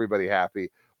to make everybody happy.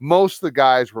 Most of the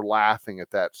guys were laughing at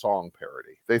that song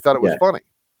parody. They thought it was funny.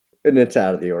 And it's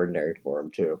out of the ordinary for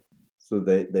them, too. So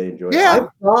they enjoyed it.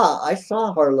 I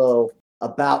saw Harlow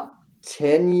about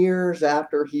 10 years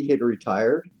after he had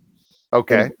retired.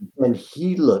 Okay. And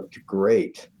he looked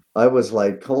great. I was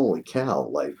like, holy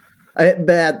cow. But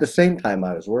at the same time,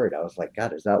 I was worried. I was like,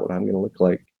 God, is that what I'm going to look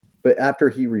like? But after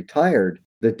he retired,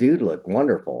 the dude looked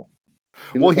wonderful.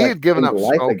 He had given up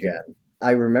life smoking. again.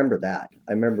 I remember that.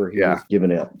 I remember he was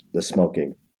giving up the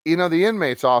smoking. The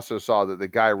inmates also saw that the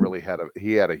guy really had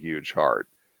a huge heart.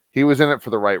 He was in it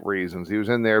for the right reasons. He was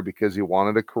in there because he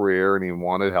wanted a career and he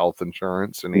wanted health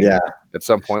insurance, and he at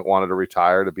some point wanted to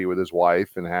retire to be with his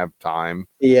wife and have time.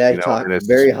 Yeah, he talked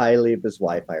very highly of his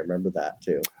wife. I remember that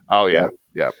too. Oh yeah.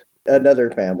 Another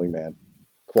family man.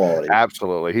 Quality.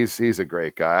 Absolutely. He's a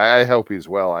great guy. I hope he's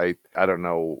well. I don't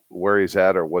know where he's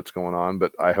at or what's going on,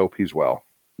 but I hope he's well.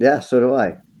 Yeah, so do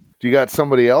I. Do you got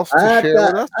somebody else to share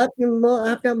with us?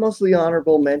 I've got mostly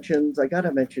honorable mentions. I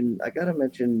gotta mention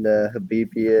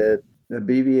Habibia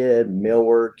and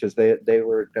Millward, because they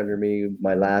worked under me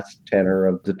my last tenure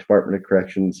of the Department of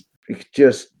Corrections.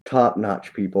 Just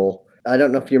top-notch people. I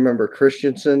don't know if you remember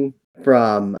Christensen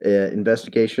from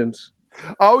Investigations.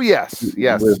 Oh, yes. He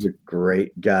was a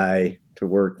great guy to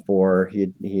work for.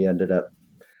 He ended up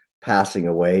passing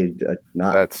away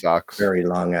that sucks. Very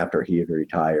long after he had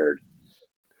retired.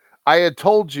 I had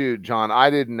told you, John, I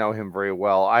didn't know him very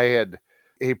well.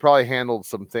 He probably handled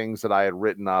some things that I had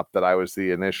written up that I was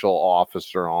the initial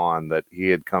officer on that he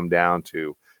had come down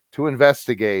to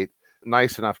investigate.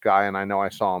 Nice enough guy, and I know I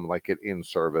saw him in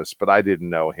service, but I didn't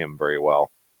know him very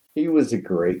well. He was a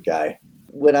great guy.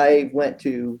 When I went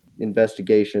to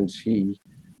Investigations, he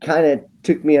kind of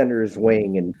took me under his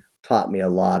wing and taught me a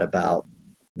lot about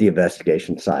the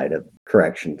investigation side of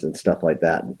corrections and stuff like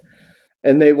that.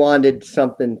 And they wanted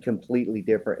something completely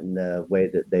different in the way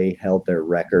that they held their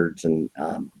records and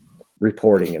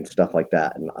reporting and stuff like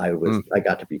that. And I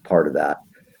got to be part of that.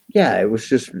 Yeah, it was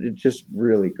just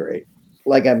really great.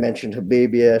 Like I mentioned,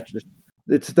 Habibia,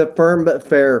 it's the firm but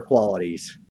fair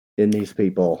qualities in these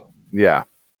people. Yeah.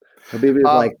 Habibia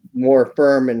was more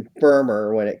firm and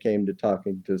firmer when it came to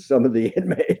talking to some of the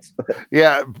inmates.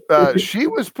 Yeah, she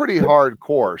was pretty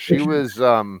hardcore. She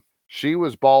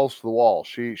was balls to the wall.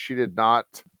 She did not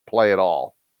play at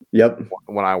all. Yep.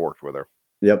 When I worked with her.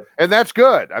 Yep. And that's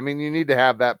good. I mean, you need to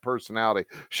have that personality.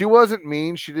 She wasn't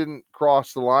mean. She didn't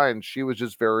cross the line. She was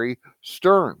just very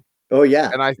stern. Oh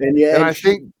yeah. And I And I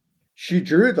think she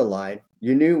drew the line.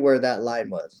 You knew where that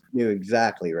line was. Knew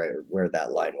exactly right where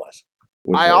that line was.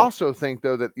 I her. also think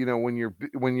though that when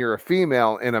you're a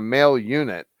female in a male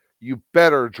unit, you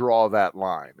better draw that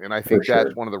line. And I think that's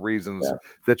sure. one of the reasons Yeah.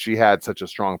 that she had such a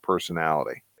strong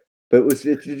personality. But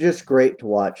it's just great to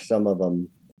watch some of them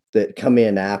that come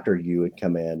in after you would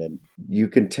come in, and you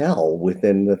can tell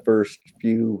within the first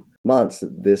few months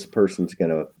that this person's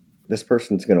gonna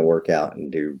work out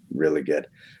and do really good.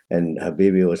 And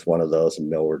Habibi was one of those, and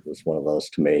Millward was one of those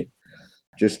to me.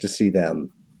 Just to see them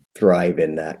thrive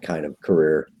in that kind of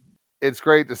career. It's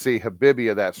great to see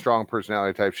Habibia, that strong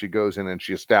personality type. She goes in and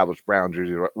she established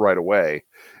boundaries right away.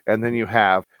 And then you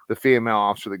have the female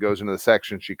officer that goes into the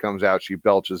section. She comes out, she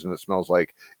belches, and it smells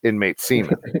like inmate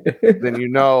semen. Then you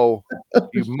know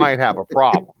you might have a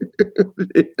problem.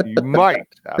 You might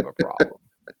have a problem.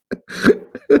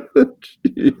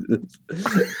 Jesus.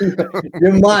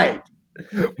 You might.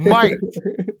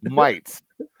 Might.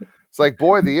 It's like,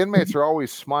 boy, the inmates are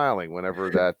always smiling whenever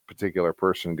that particular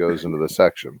person goes into the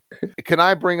section. Can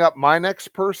I bring up my next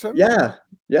person? Yeah.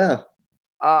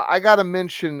 I got to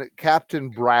mention Captain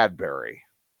Bradbury.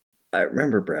 I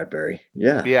remember Bradbury.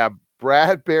 Yeah. Yeah,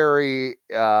 Bradbury.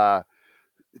 God,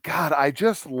 I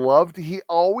just loved. He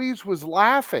always was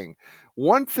laughing.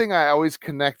 One thing I always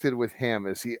connected with him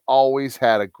is he always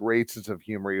had a great sense of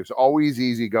humor. He was always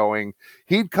easygoing.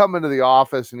 He'd come into the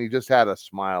office and he just had a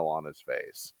smile on his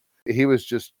face. He was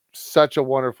just such a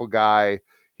wonderful guy.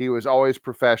 He was always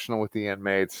professional with the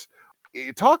inmates.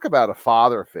 You talk about a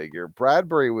father figure.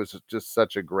 Bradbury was just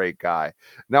such a great guy.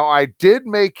 Now, I did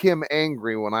make him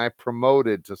angry when I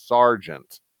promoted to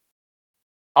sergeant.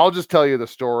 I'll just tell you the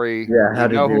story. Yeah, how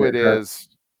you know who it is.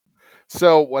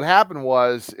 So what happened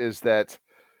is that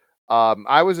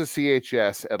I was a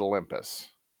CHS at Olympus.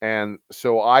 And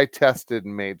so I tested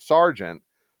and made sergeant,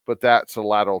 but that's a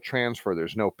lateral transfer.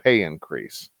 There's no pay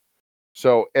increase.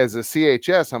 So as a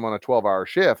CHS, I'm on a 12-hour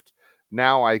shift.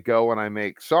 Now I go and I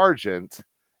make sergeant,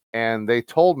 and they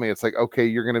told me, it's like, okay,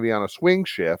 you're going to be on a swing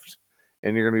shift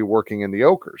and you're going to be working in the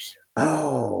Okers.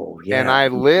 Oh, yeah. And I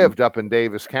lived up in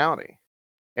Davis County.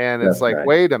 And it's like,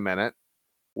 wait a minute.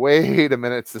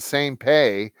 It's the same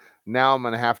pay. Now I'm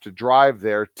going to have to drive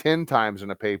there 10 times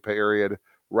in a pay period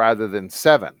rather than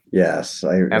 7. Yes,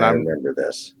 I remember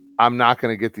this. I'm not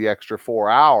going to get the extra 4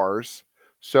 hours.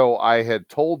 So I had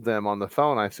told them on the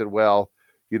phone, I said, well,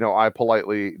 I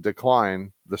politely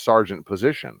decline the sergeant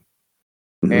position.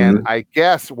 Mm-hmm. And I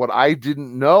guess what I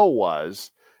didn't know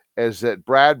is that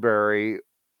Bradbury,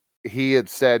 he had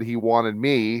said he wanted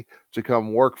me to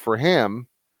come work for him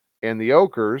in the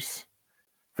Okers.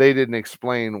 They didn't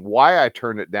explain why I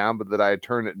turned it down, but that I had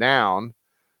turned it down.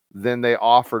 Then they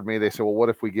offered me, they said, well, what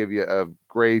if we give you a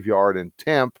graveyard and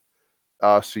temp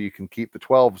so you can keep the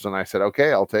 12s? And I said,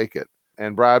 okay, I'll take it.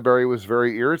 And Bradbury was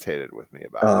very irritated with me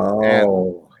about it.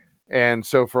 And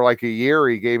so for like a year,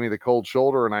 he gave me the cold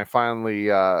shoulder, and I finally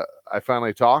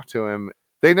talked to him.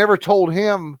 They never told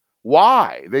him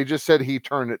why. They just said he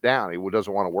turned it down. He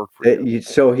doesn't want to work for you.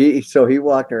 So he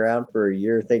walked around for a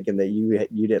year thinking that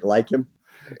you didn't like him.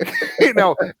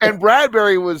 And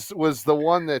Bradbury was the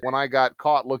one that when I got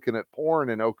caught looking at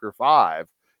porn in Oker 5,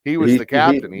 he was the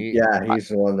captain. He's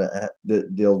the one that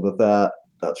dealt with that.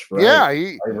 That's right. Yeah,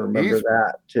 I remember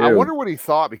that too. I wonder what he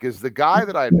thought, because the guy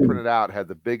that I had printed out had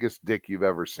the biggest dick you've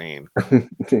ever seen.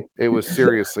 It was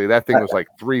seriously, that thing was like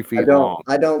 3 feet long.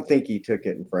 I don't think he took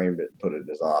it and framed it and put it in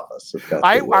his office.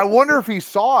 I wonder if he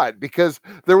saw it, because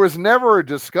there was never a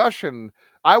discussion.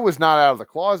 I was not out of the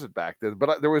closet back then,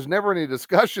 but there was never any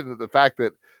discussion of the fact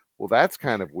that, well, that's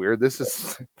kind of weird. This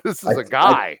is a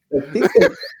guy. I think they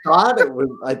thought it was.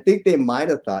 I think they might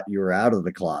have thought you were out of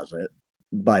the closet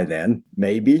by then,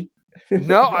 maybe.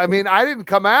 No, I mean, I didn't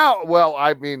come out. Well,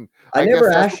 I mean, I never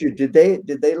asked you. Did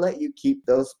they let you keep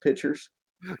those pictures?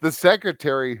 The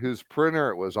secretary whose printer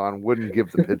it was on wouldn't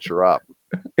give the picture up.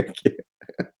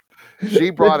 She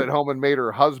brought it home and made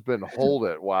her husband hold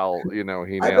it while he nailed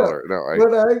her.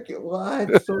 No,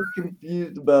 I'm so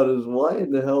confused about is why in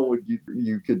the hell would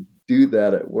you could do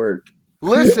that at work?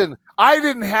 Listen, I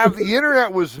didn't have the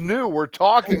internet was new. We're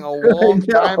talking a long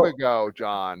time ago,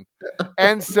 John.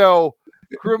 And so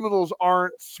criminals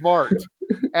aren't smart.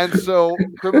 And so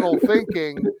criminal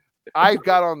thinking, I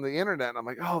got on the internet and I'm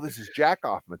like, oh, this is jack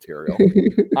off material.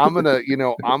 I'm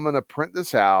gonna print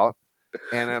this out.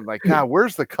 And I'm like, God,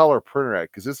 where's the color printer at?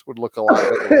 Because this would look a lot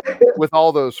better with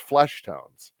all those flesh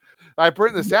tones. I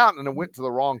printed this out and it went to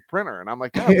the wrong printer. And I'm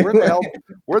like, God,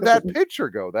 where'd that picture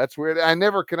go? That's weird. I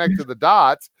never connected the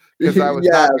dots because I was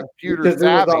not computer because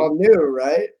savvy. it was all new,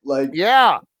 right?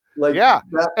 Yeah.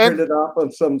 Got printed off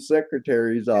on some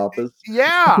secretary's office.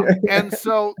 Yeah. And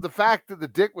so the fact that the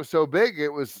dick was so big, it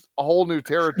was a whole new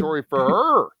territory for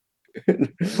her.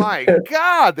 My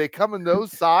God, they come in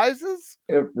those sizes?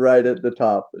 Right at the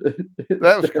top.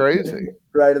 That was crazy.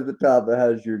 Right at the top, it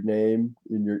has your name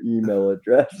and your email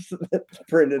address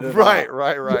printed. Right.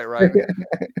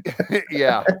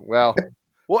 Yeah. Well,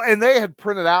 and they had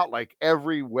printed out like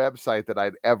every website that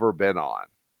I'd ever been on.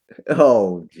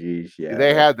 Oh, geez, yeah.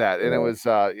 They had that, and it was.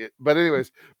 But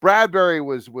anyways, Bradbury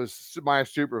was my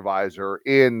supervisor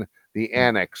in the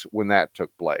annex when that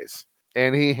took place,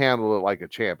 and he handled it like a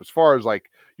champ. As far as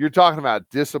like you're talking about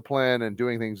discipline and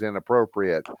doing things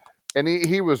inappropriate, and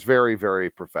he was very, very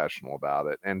professional about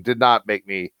it, and did not make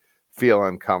me feel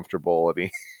uncomfortable, and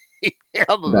he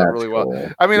handled it really well. Cool.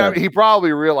 I mean, he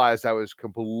probably realized I was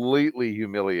completely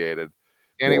humiliated.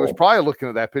 And he was probably looking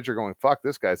at that picture going, fuck,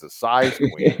 this guy's a size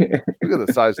queen. Look at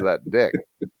the size of that dick.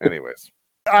 Anyways,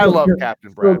 I love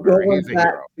Captain Bradbury. He's a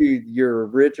hero. To your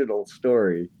original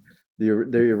story, the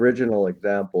original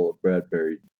example of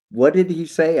Bradbury, what did he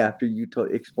say after you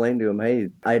explained to him, hey,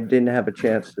 I didn't have a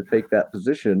chance to take that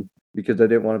position because I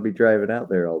didn't want to be driving out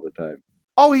there all the time?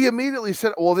 Oh, he immediately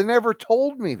said, well, they never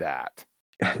told me that.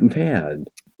 Man.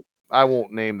 I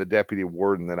won't name the deputy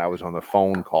warden that I was on the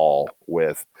phone call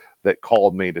with that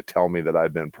called me to tell me that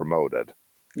I'd been promoted.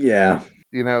 Yeah.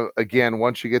 You know, again,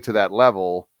 once you get to that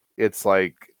level, it's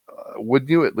like, wouldn't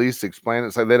you at least explain it?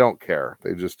 It's like they don't care.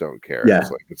 They just don't care. Yeah.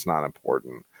 It's like, it's not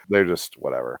important. They're just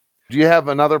whatever. Do you have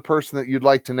another person that you'd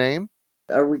like to name?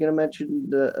 Are we going to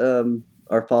mention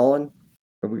our fallen?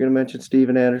 Are we going to mention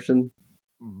Steven Anderson?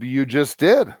 You just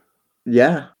did.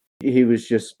 Yeah. He was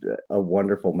just a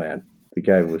wonderful man. The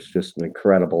guy was just an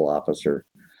incredible officer.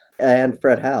 And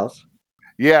Fred House.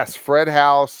 Yes, Fred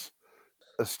House,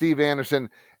 Steve Anderson.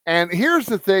 And here's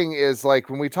the thing is, like,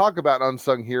 when we talk about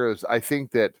unsung heroes, I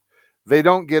think that they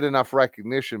don't get enough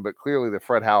recognition, but clearly the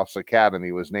Fred House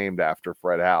Academy was named after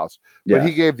Fred House. But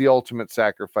he gave the ultimate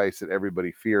sacrifice that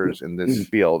everybody fears in this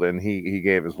field, and he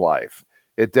gave his life.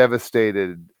 It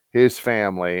devastated his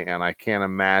family, and I can't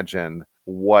imagine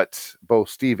what both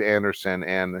Steve Anderson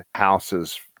and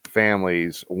House's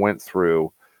families went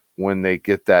through when they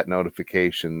get that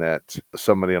notification that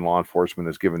somebody in law enforcement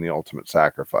has given the ultimate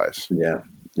sacrifice.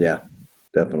 Yeah,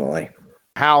 definitely.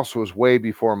 House was way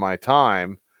before my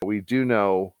time. We do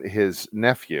know his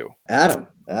nephew. Adam.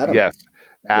 Yes,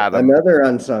 Adam. Another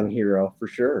unsung hero for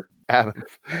sure. Adam.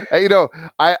 You know,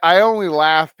 I only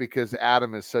laugh because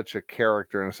Adam is such a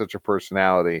character and such a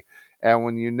personality. And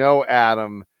when you know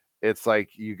Adam, it's like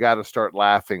you got to start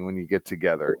laughing when you get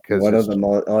together. One of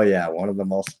the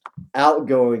most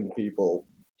outgoing people.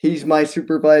 He's my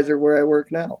supervisor where I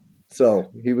work now.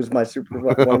 So he was my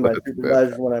supervisor, one of my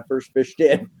supervisors when I first fished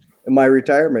in my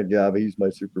retirement job. He's my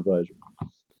supervisor.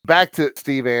 Back to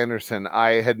Steve Anderson.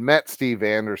 I had met Steve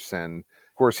Anderson.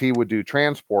 Of course, he would do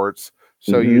transports.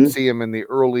 So you'd see him in the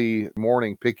early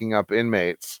morning picking up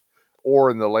inmates, or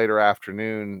in the later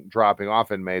afternoon dropping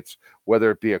off inmates,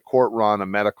 whether it be a court run, a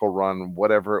medical run,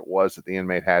 whatever it was that the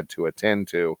inmate had to attend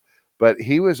to. But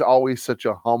he was always such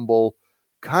a humble,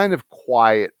 kind of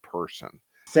quiet person.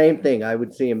 Same thing. I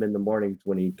would see him in the mornings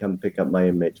when he'd come pick up my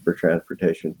inmates for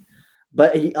transportation.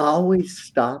 But he always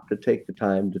stopped to take the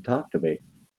time to talk to me.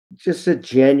 Just a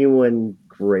genuine,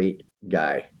 great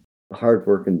guy. A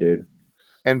hardworking dude.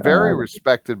 And very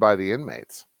respected by the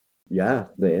inmates. Yeah,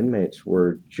 the inmates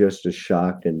were just as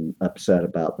shocked and upset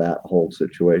about that whole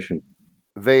situation.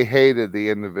 They hated the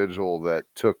individual that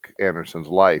took Anderson's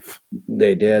life.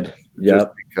 They did. Just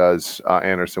because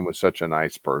Anderson was such a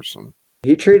nice person.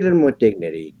 He treated him with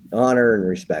dignity, honor, and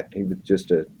respect. He was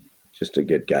just a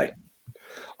good guy.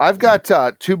 I've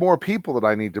got two more people that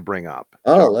I need to bring up.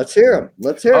 Oh, let's hear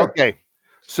them. Okay.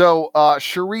 So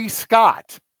Cherie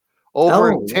Scott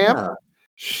over in Temp. Yeah.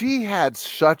 She had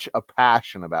such a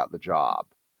passion about the job.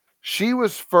 She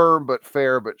was firm but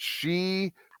fair, but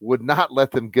she would not let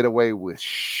them get away with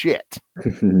shit.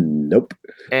 Nope.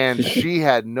 And she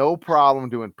had no problem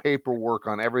doing paperwork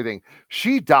on everything.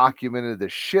 She documented the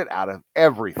shit out of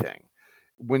everything.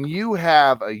 When you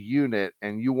have a unit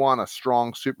and you want a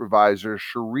strong supervisor,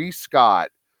 Cherie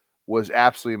Scott was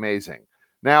absolutely amazing.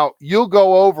 Now, you'll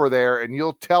go over there and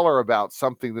you'll tell her about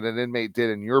something that an inmate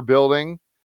did in your building.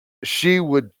 She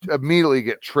would immediately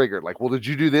get triggered. Like, well, did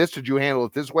you do this? Did you handle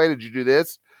it this way? Did you do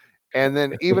this? And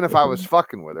then even if I was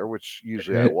fucking with her, which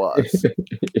usually I was,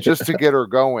 just to get her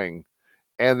going,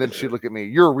 and then she'd look at me,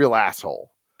 you're a real asshole.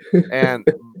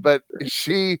 But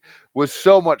she was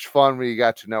so much fun when you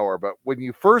got to know her. But when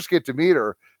you first get to meet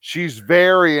her, she's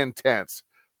very intense,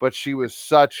 but she was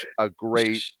such a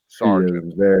great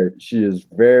sergeant. She is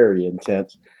very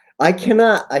intense. I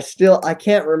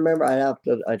can't remember.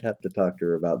 I'd have to talk to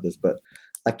her about this, but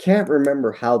I can't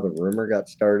remember how the rumor got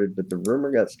started, but the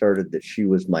rumor got started that she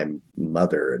was my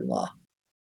mother-in-law.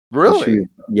 Really?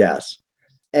 Yes.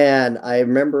 And I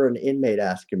remember an inmate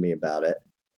asking me about it,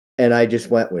 and I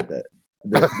just went with it,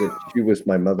 that she was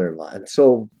my mother-in-law. And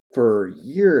so for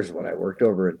years when I worked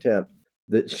over in temp,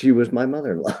 that she was my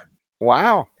mother-in-law.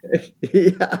 Wow.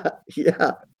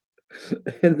 Yeah.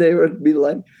 And they would be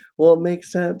like, well, it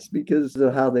makes sense because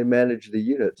of how they manage the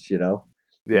units, you know.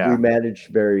 Yeah. We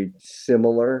managed very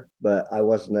similar, but I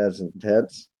wasn't as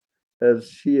intense as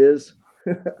she is,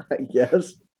 I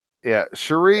guess. Yeah,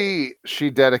 Cherie, she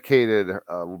dedicated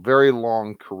a very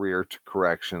long career to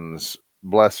corrections.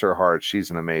 Bless her heart,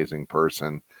 she's an amazing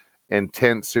person.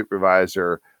 Intense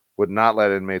supervisor, would not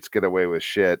let inmates get away with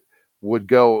shit, would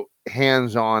go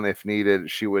hands-on if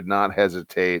needed. She would not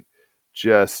hesitate.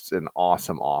 Just an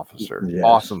awesome officer. Yes.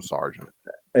 Awesome sergeant.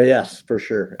 Yes, for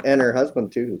sure. And her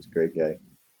husband too is a great guy.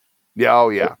 Yeah, oh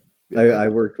yeah. I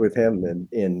worked with him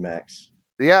in Max.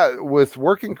 Yeah, with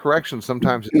working corrections,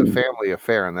 sometimes it's a family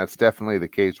affair, and that's definitely the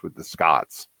case with the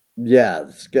Scotts. Yeah,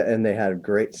 and they had a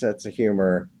great sense of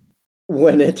humor.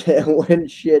 When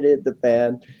shit hit the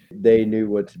fan, they knew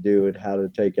what to do and how to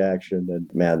take action. And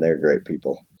man, they're great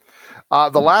people.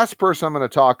 The last person I'm going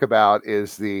to talk about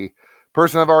is the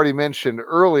person I've already mentioned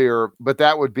earlier, but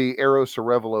that would be Eros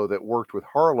Arevalo that worked with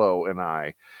Harlow and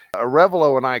I.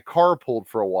 Arevalo and I carpooled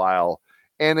for a while.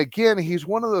 And again, he's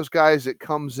one of those guys that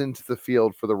comes into the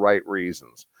field for the right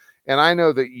reasons. And I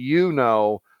know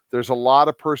that there's a lot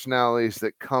of personalities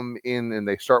that come in and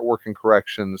they start working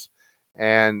corrections.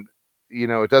 And,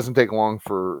 it doesn't take long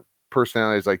for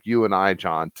personalities like you and I,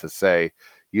 John, to say,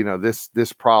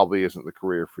 this probably isn't the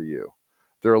career for you.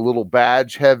 They're a little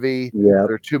badge heavy. Yeah.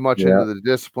 They're too much into the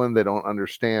discipline. They don't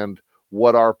understand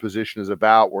what our position is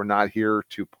about. We're not here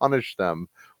to punish them.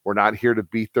 We're not here to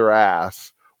beat their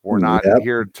ass. We're not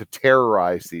here to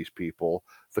terrorize these people.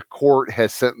 The court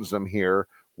has sentenced them here.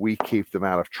 We keep them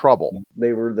out of trouble.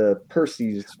 They were the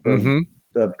Percys from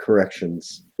of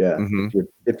corrections. Yeah.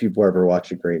 If you've ever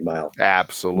watched A Green Mile.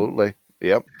 Absolutely.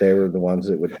 Yep. They were the ones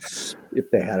that would, if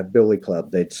they had a billy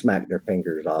club, they'd smack their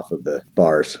fingers off of the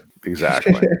bars.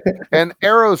 Exactly. And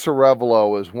Eros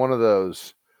Arevalo is one of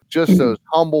those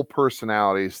humble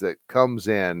personalities that comes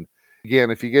in.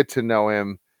 Again, if you get to know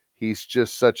him, he's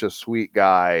just such a sweet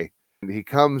guy. He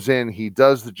comes in, he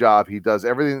does the job, he does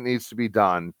everything that needs to be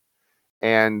done.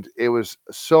 And it was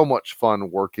so much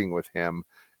fun working with him.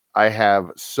 I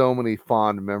have so many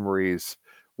fond memories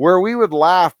where we would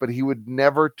laugh, but he would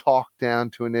never talk down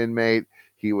to an inmate.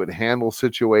 He would handle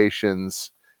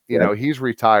situations. He's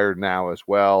retired now as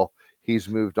well. He's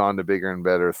moved on to bigger and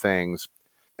better things.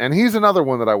 And he's another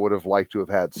one that I would have liked to have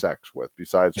had sex with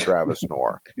besides Travis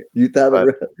Knorr. You thought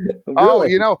really?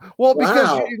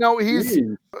 Because,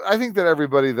 I think that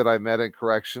everybody that I met in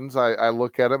corrections, I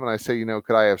look at him and I say,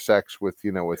 could I have sex with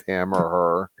him or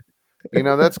her?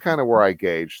 That's kind of where I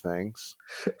gauge things.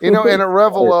 And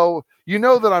Arevalo,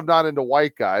 that I'm not into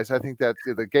white guys. I think that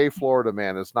the gay Florida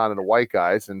man is not into white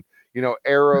guys. And,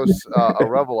 Eros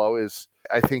Arevalo is,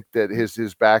 I think that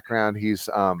his background, he's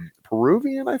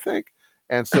Peruvian, I think.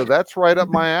 And so that's right up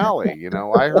my alley.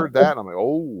 I heard that and I'm like,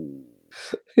 oh.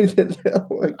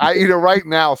 Right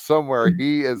now somewhere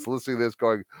he is listening to this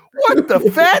going, what the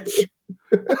fetch?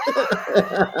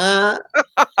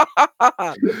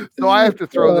 So I have to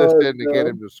throw this in to get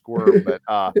him to squirm. But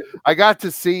I got to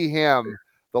see him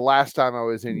the last time I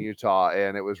was in Utah,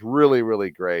 and it was really, really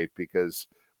great because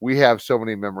we have so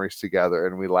many memories together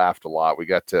and we laughed a lot. We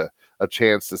got a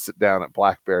chance to sit down at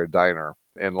Black Bear Diner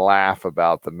and laugh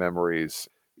about the memories.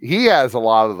 He has a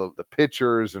lot of the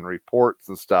pictures and reports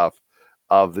and stuff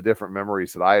of the different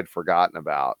memories that I had forgotten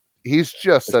about. He's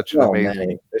just such an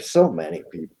amazing. There's so many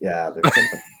people. Yeah.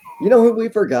 You know who we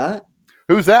forgot?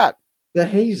 Who's that? The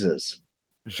Hazes.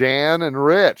 Jan and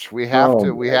Rich. We have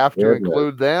to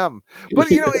include them.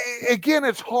 But again,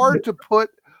 it's hard to put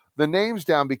the names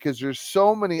down because there's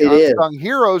so many unsung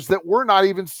heroes that we're not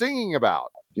even singing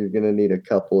about. You're gonna need a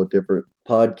couple of different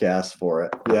podcasts for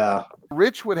it. Yeah.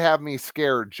 Rich would have me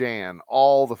scare Jan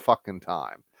all the fucking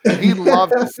time. He'd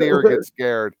love to see her get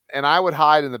scared. And I would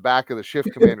hide in the back of the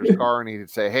shift commander's car and he'd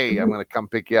say, hey, I'm going to come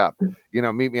pick you up.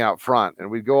 Meet me out front. And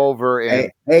we'd go over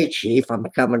and hey, Chief, I'm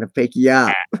coming to pick you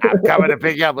up. I'm coming to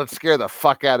pick you up. Let's scare the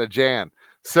fuck out of Jan.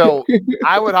 So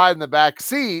I would hide in the back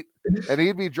seat and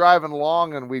he'd be driving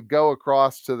along, and we'd go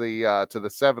across to the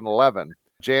 7-Eleven.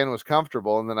 Jan was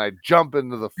comfortable, and then I'd jump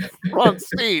into the front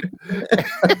seat,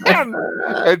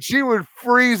 and she would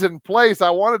freeze in place. I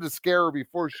wanted to scare her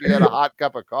before she had a hot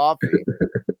cup of coffee.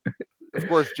 Of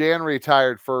course, Jan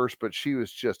retired first, but she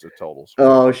was just a total sweet.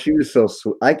 Oh, she was so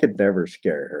sweet. I could never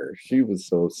scare her. She was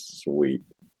so sweet.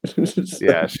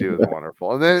 Yeah, she was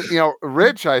wonderful. And then,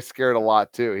 Rich, I scared a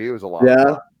lot too. He was a lot.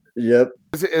 Yeah. Yep.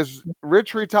 Is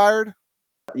Rich retired?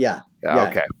 Yeah.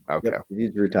 Okay. Yep,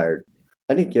 he's retired.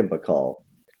 I didn't give him a call.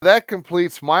 That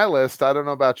completes my list. I don't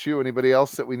know about you. Anybody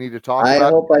else that we need to talk I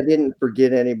about? hope I didn't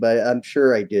forget anybody. I'm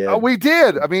sure I did. Oh, we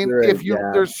did. I mean,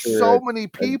 Sure, there's so many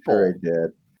people. I'm sure I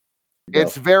did.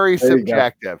 It's very There you go.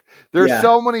 subjective. There's Yeah.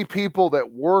 so many people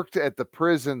that worked at the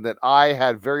prison that I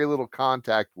had very little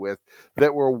contact with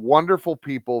that were wonderful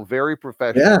people, very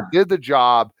professional, Yeah. did the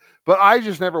job, but I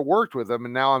just never worked with them.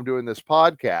 And now I'm doing this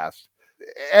podcast.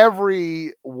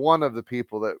 Every one of the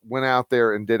people that went out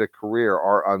there and did a career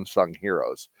are unsung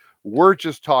heroes. We're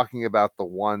just talking about the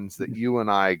ones that you and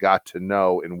I got to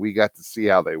know, and we got to see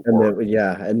how they work.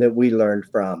 And that we learned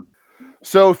from.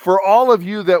 So for all of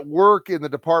you that work in the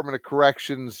Department of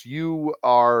Corrections, you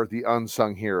are the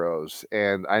unsung heroes.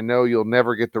 And I know you'll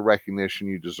never get the recognition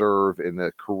you deserve in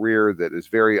a career that is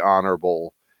very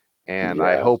honorable. And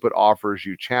I hope it offers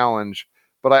you challenge.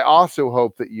 But I also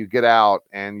hope that you get out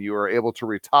and you are able to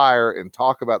retire and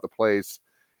talk about the place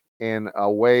in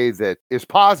a way that is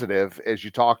positive as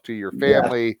you talk to your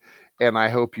family. And I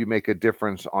hope you make a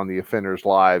difference on the offenders'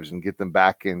 lives and get them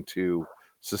back into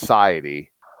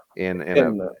society.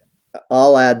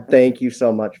 I'll add, thank you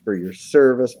so much for your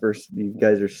service. You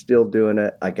guys are still doing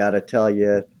it. I got to tell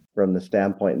you, from the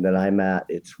standpoint that I'm at,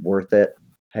 it's worth it.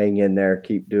 Hang in there.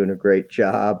 Keep doing a great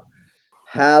job.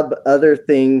 Have other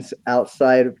things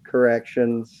outside of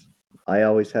corrections. I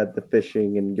always had the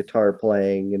fishing and guitar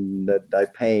playing, and that I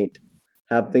paint.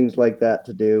 Have things like that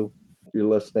to do. If you're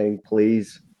listening,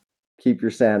 please keep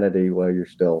your sanity while you're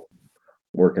still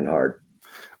working hard.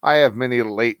 I have many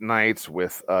late nights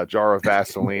with a jar of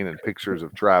Vaseline and pictures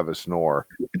of Travis Knorr.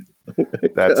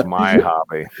 That's my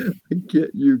hobby.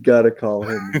 You got to call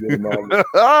him. And get him on.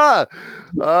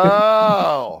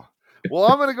 Oh. Well,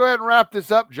 I'm going to go ahead and wrap this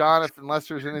up, John, unless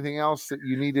there's anything else that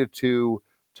you needed to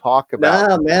talk about.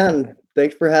 Nah, man.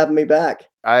 Thanks for having me back.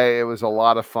 It was a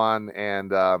lot of fun,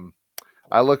 and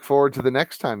I look forward to the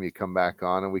next time you come back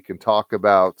on and we can talk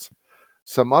about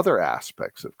some other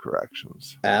aspects of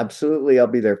corrections. Absolutely. I'll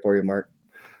be there for you, Mark.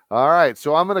 All right.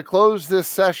 So I'm going to close this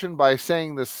session by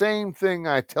saying the same thing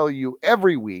I tell you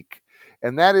every week,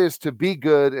 and that is to be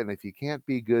good. And if you can't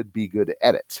be good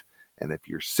at it. And if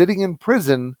you're sitting in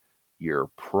prison, you're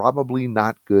probably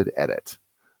not good at it.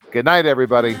 Good night,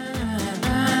 everybody.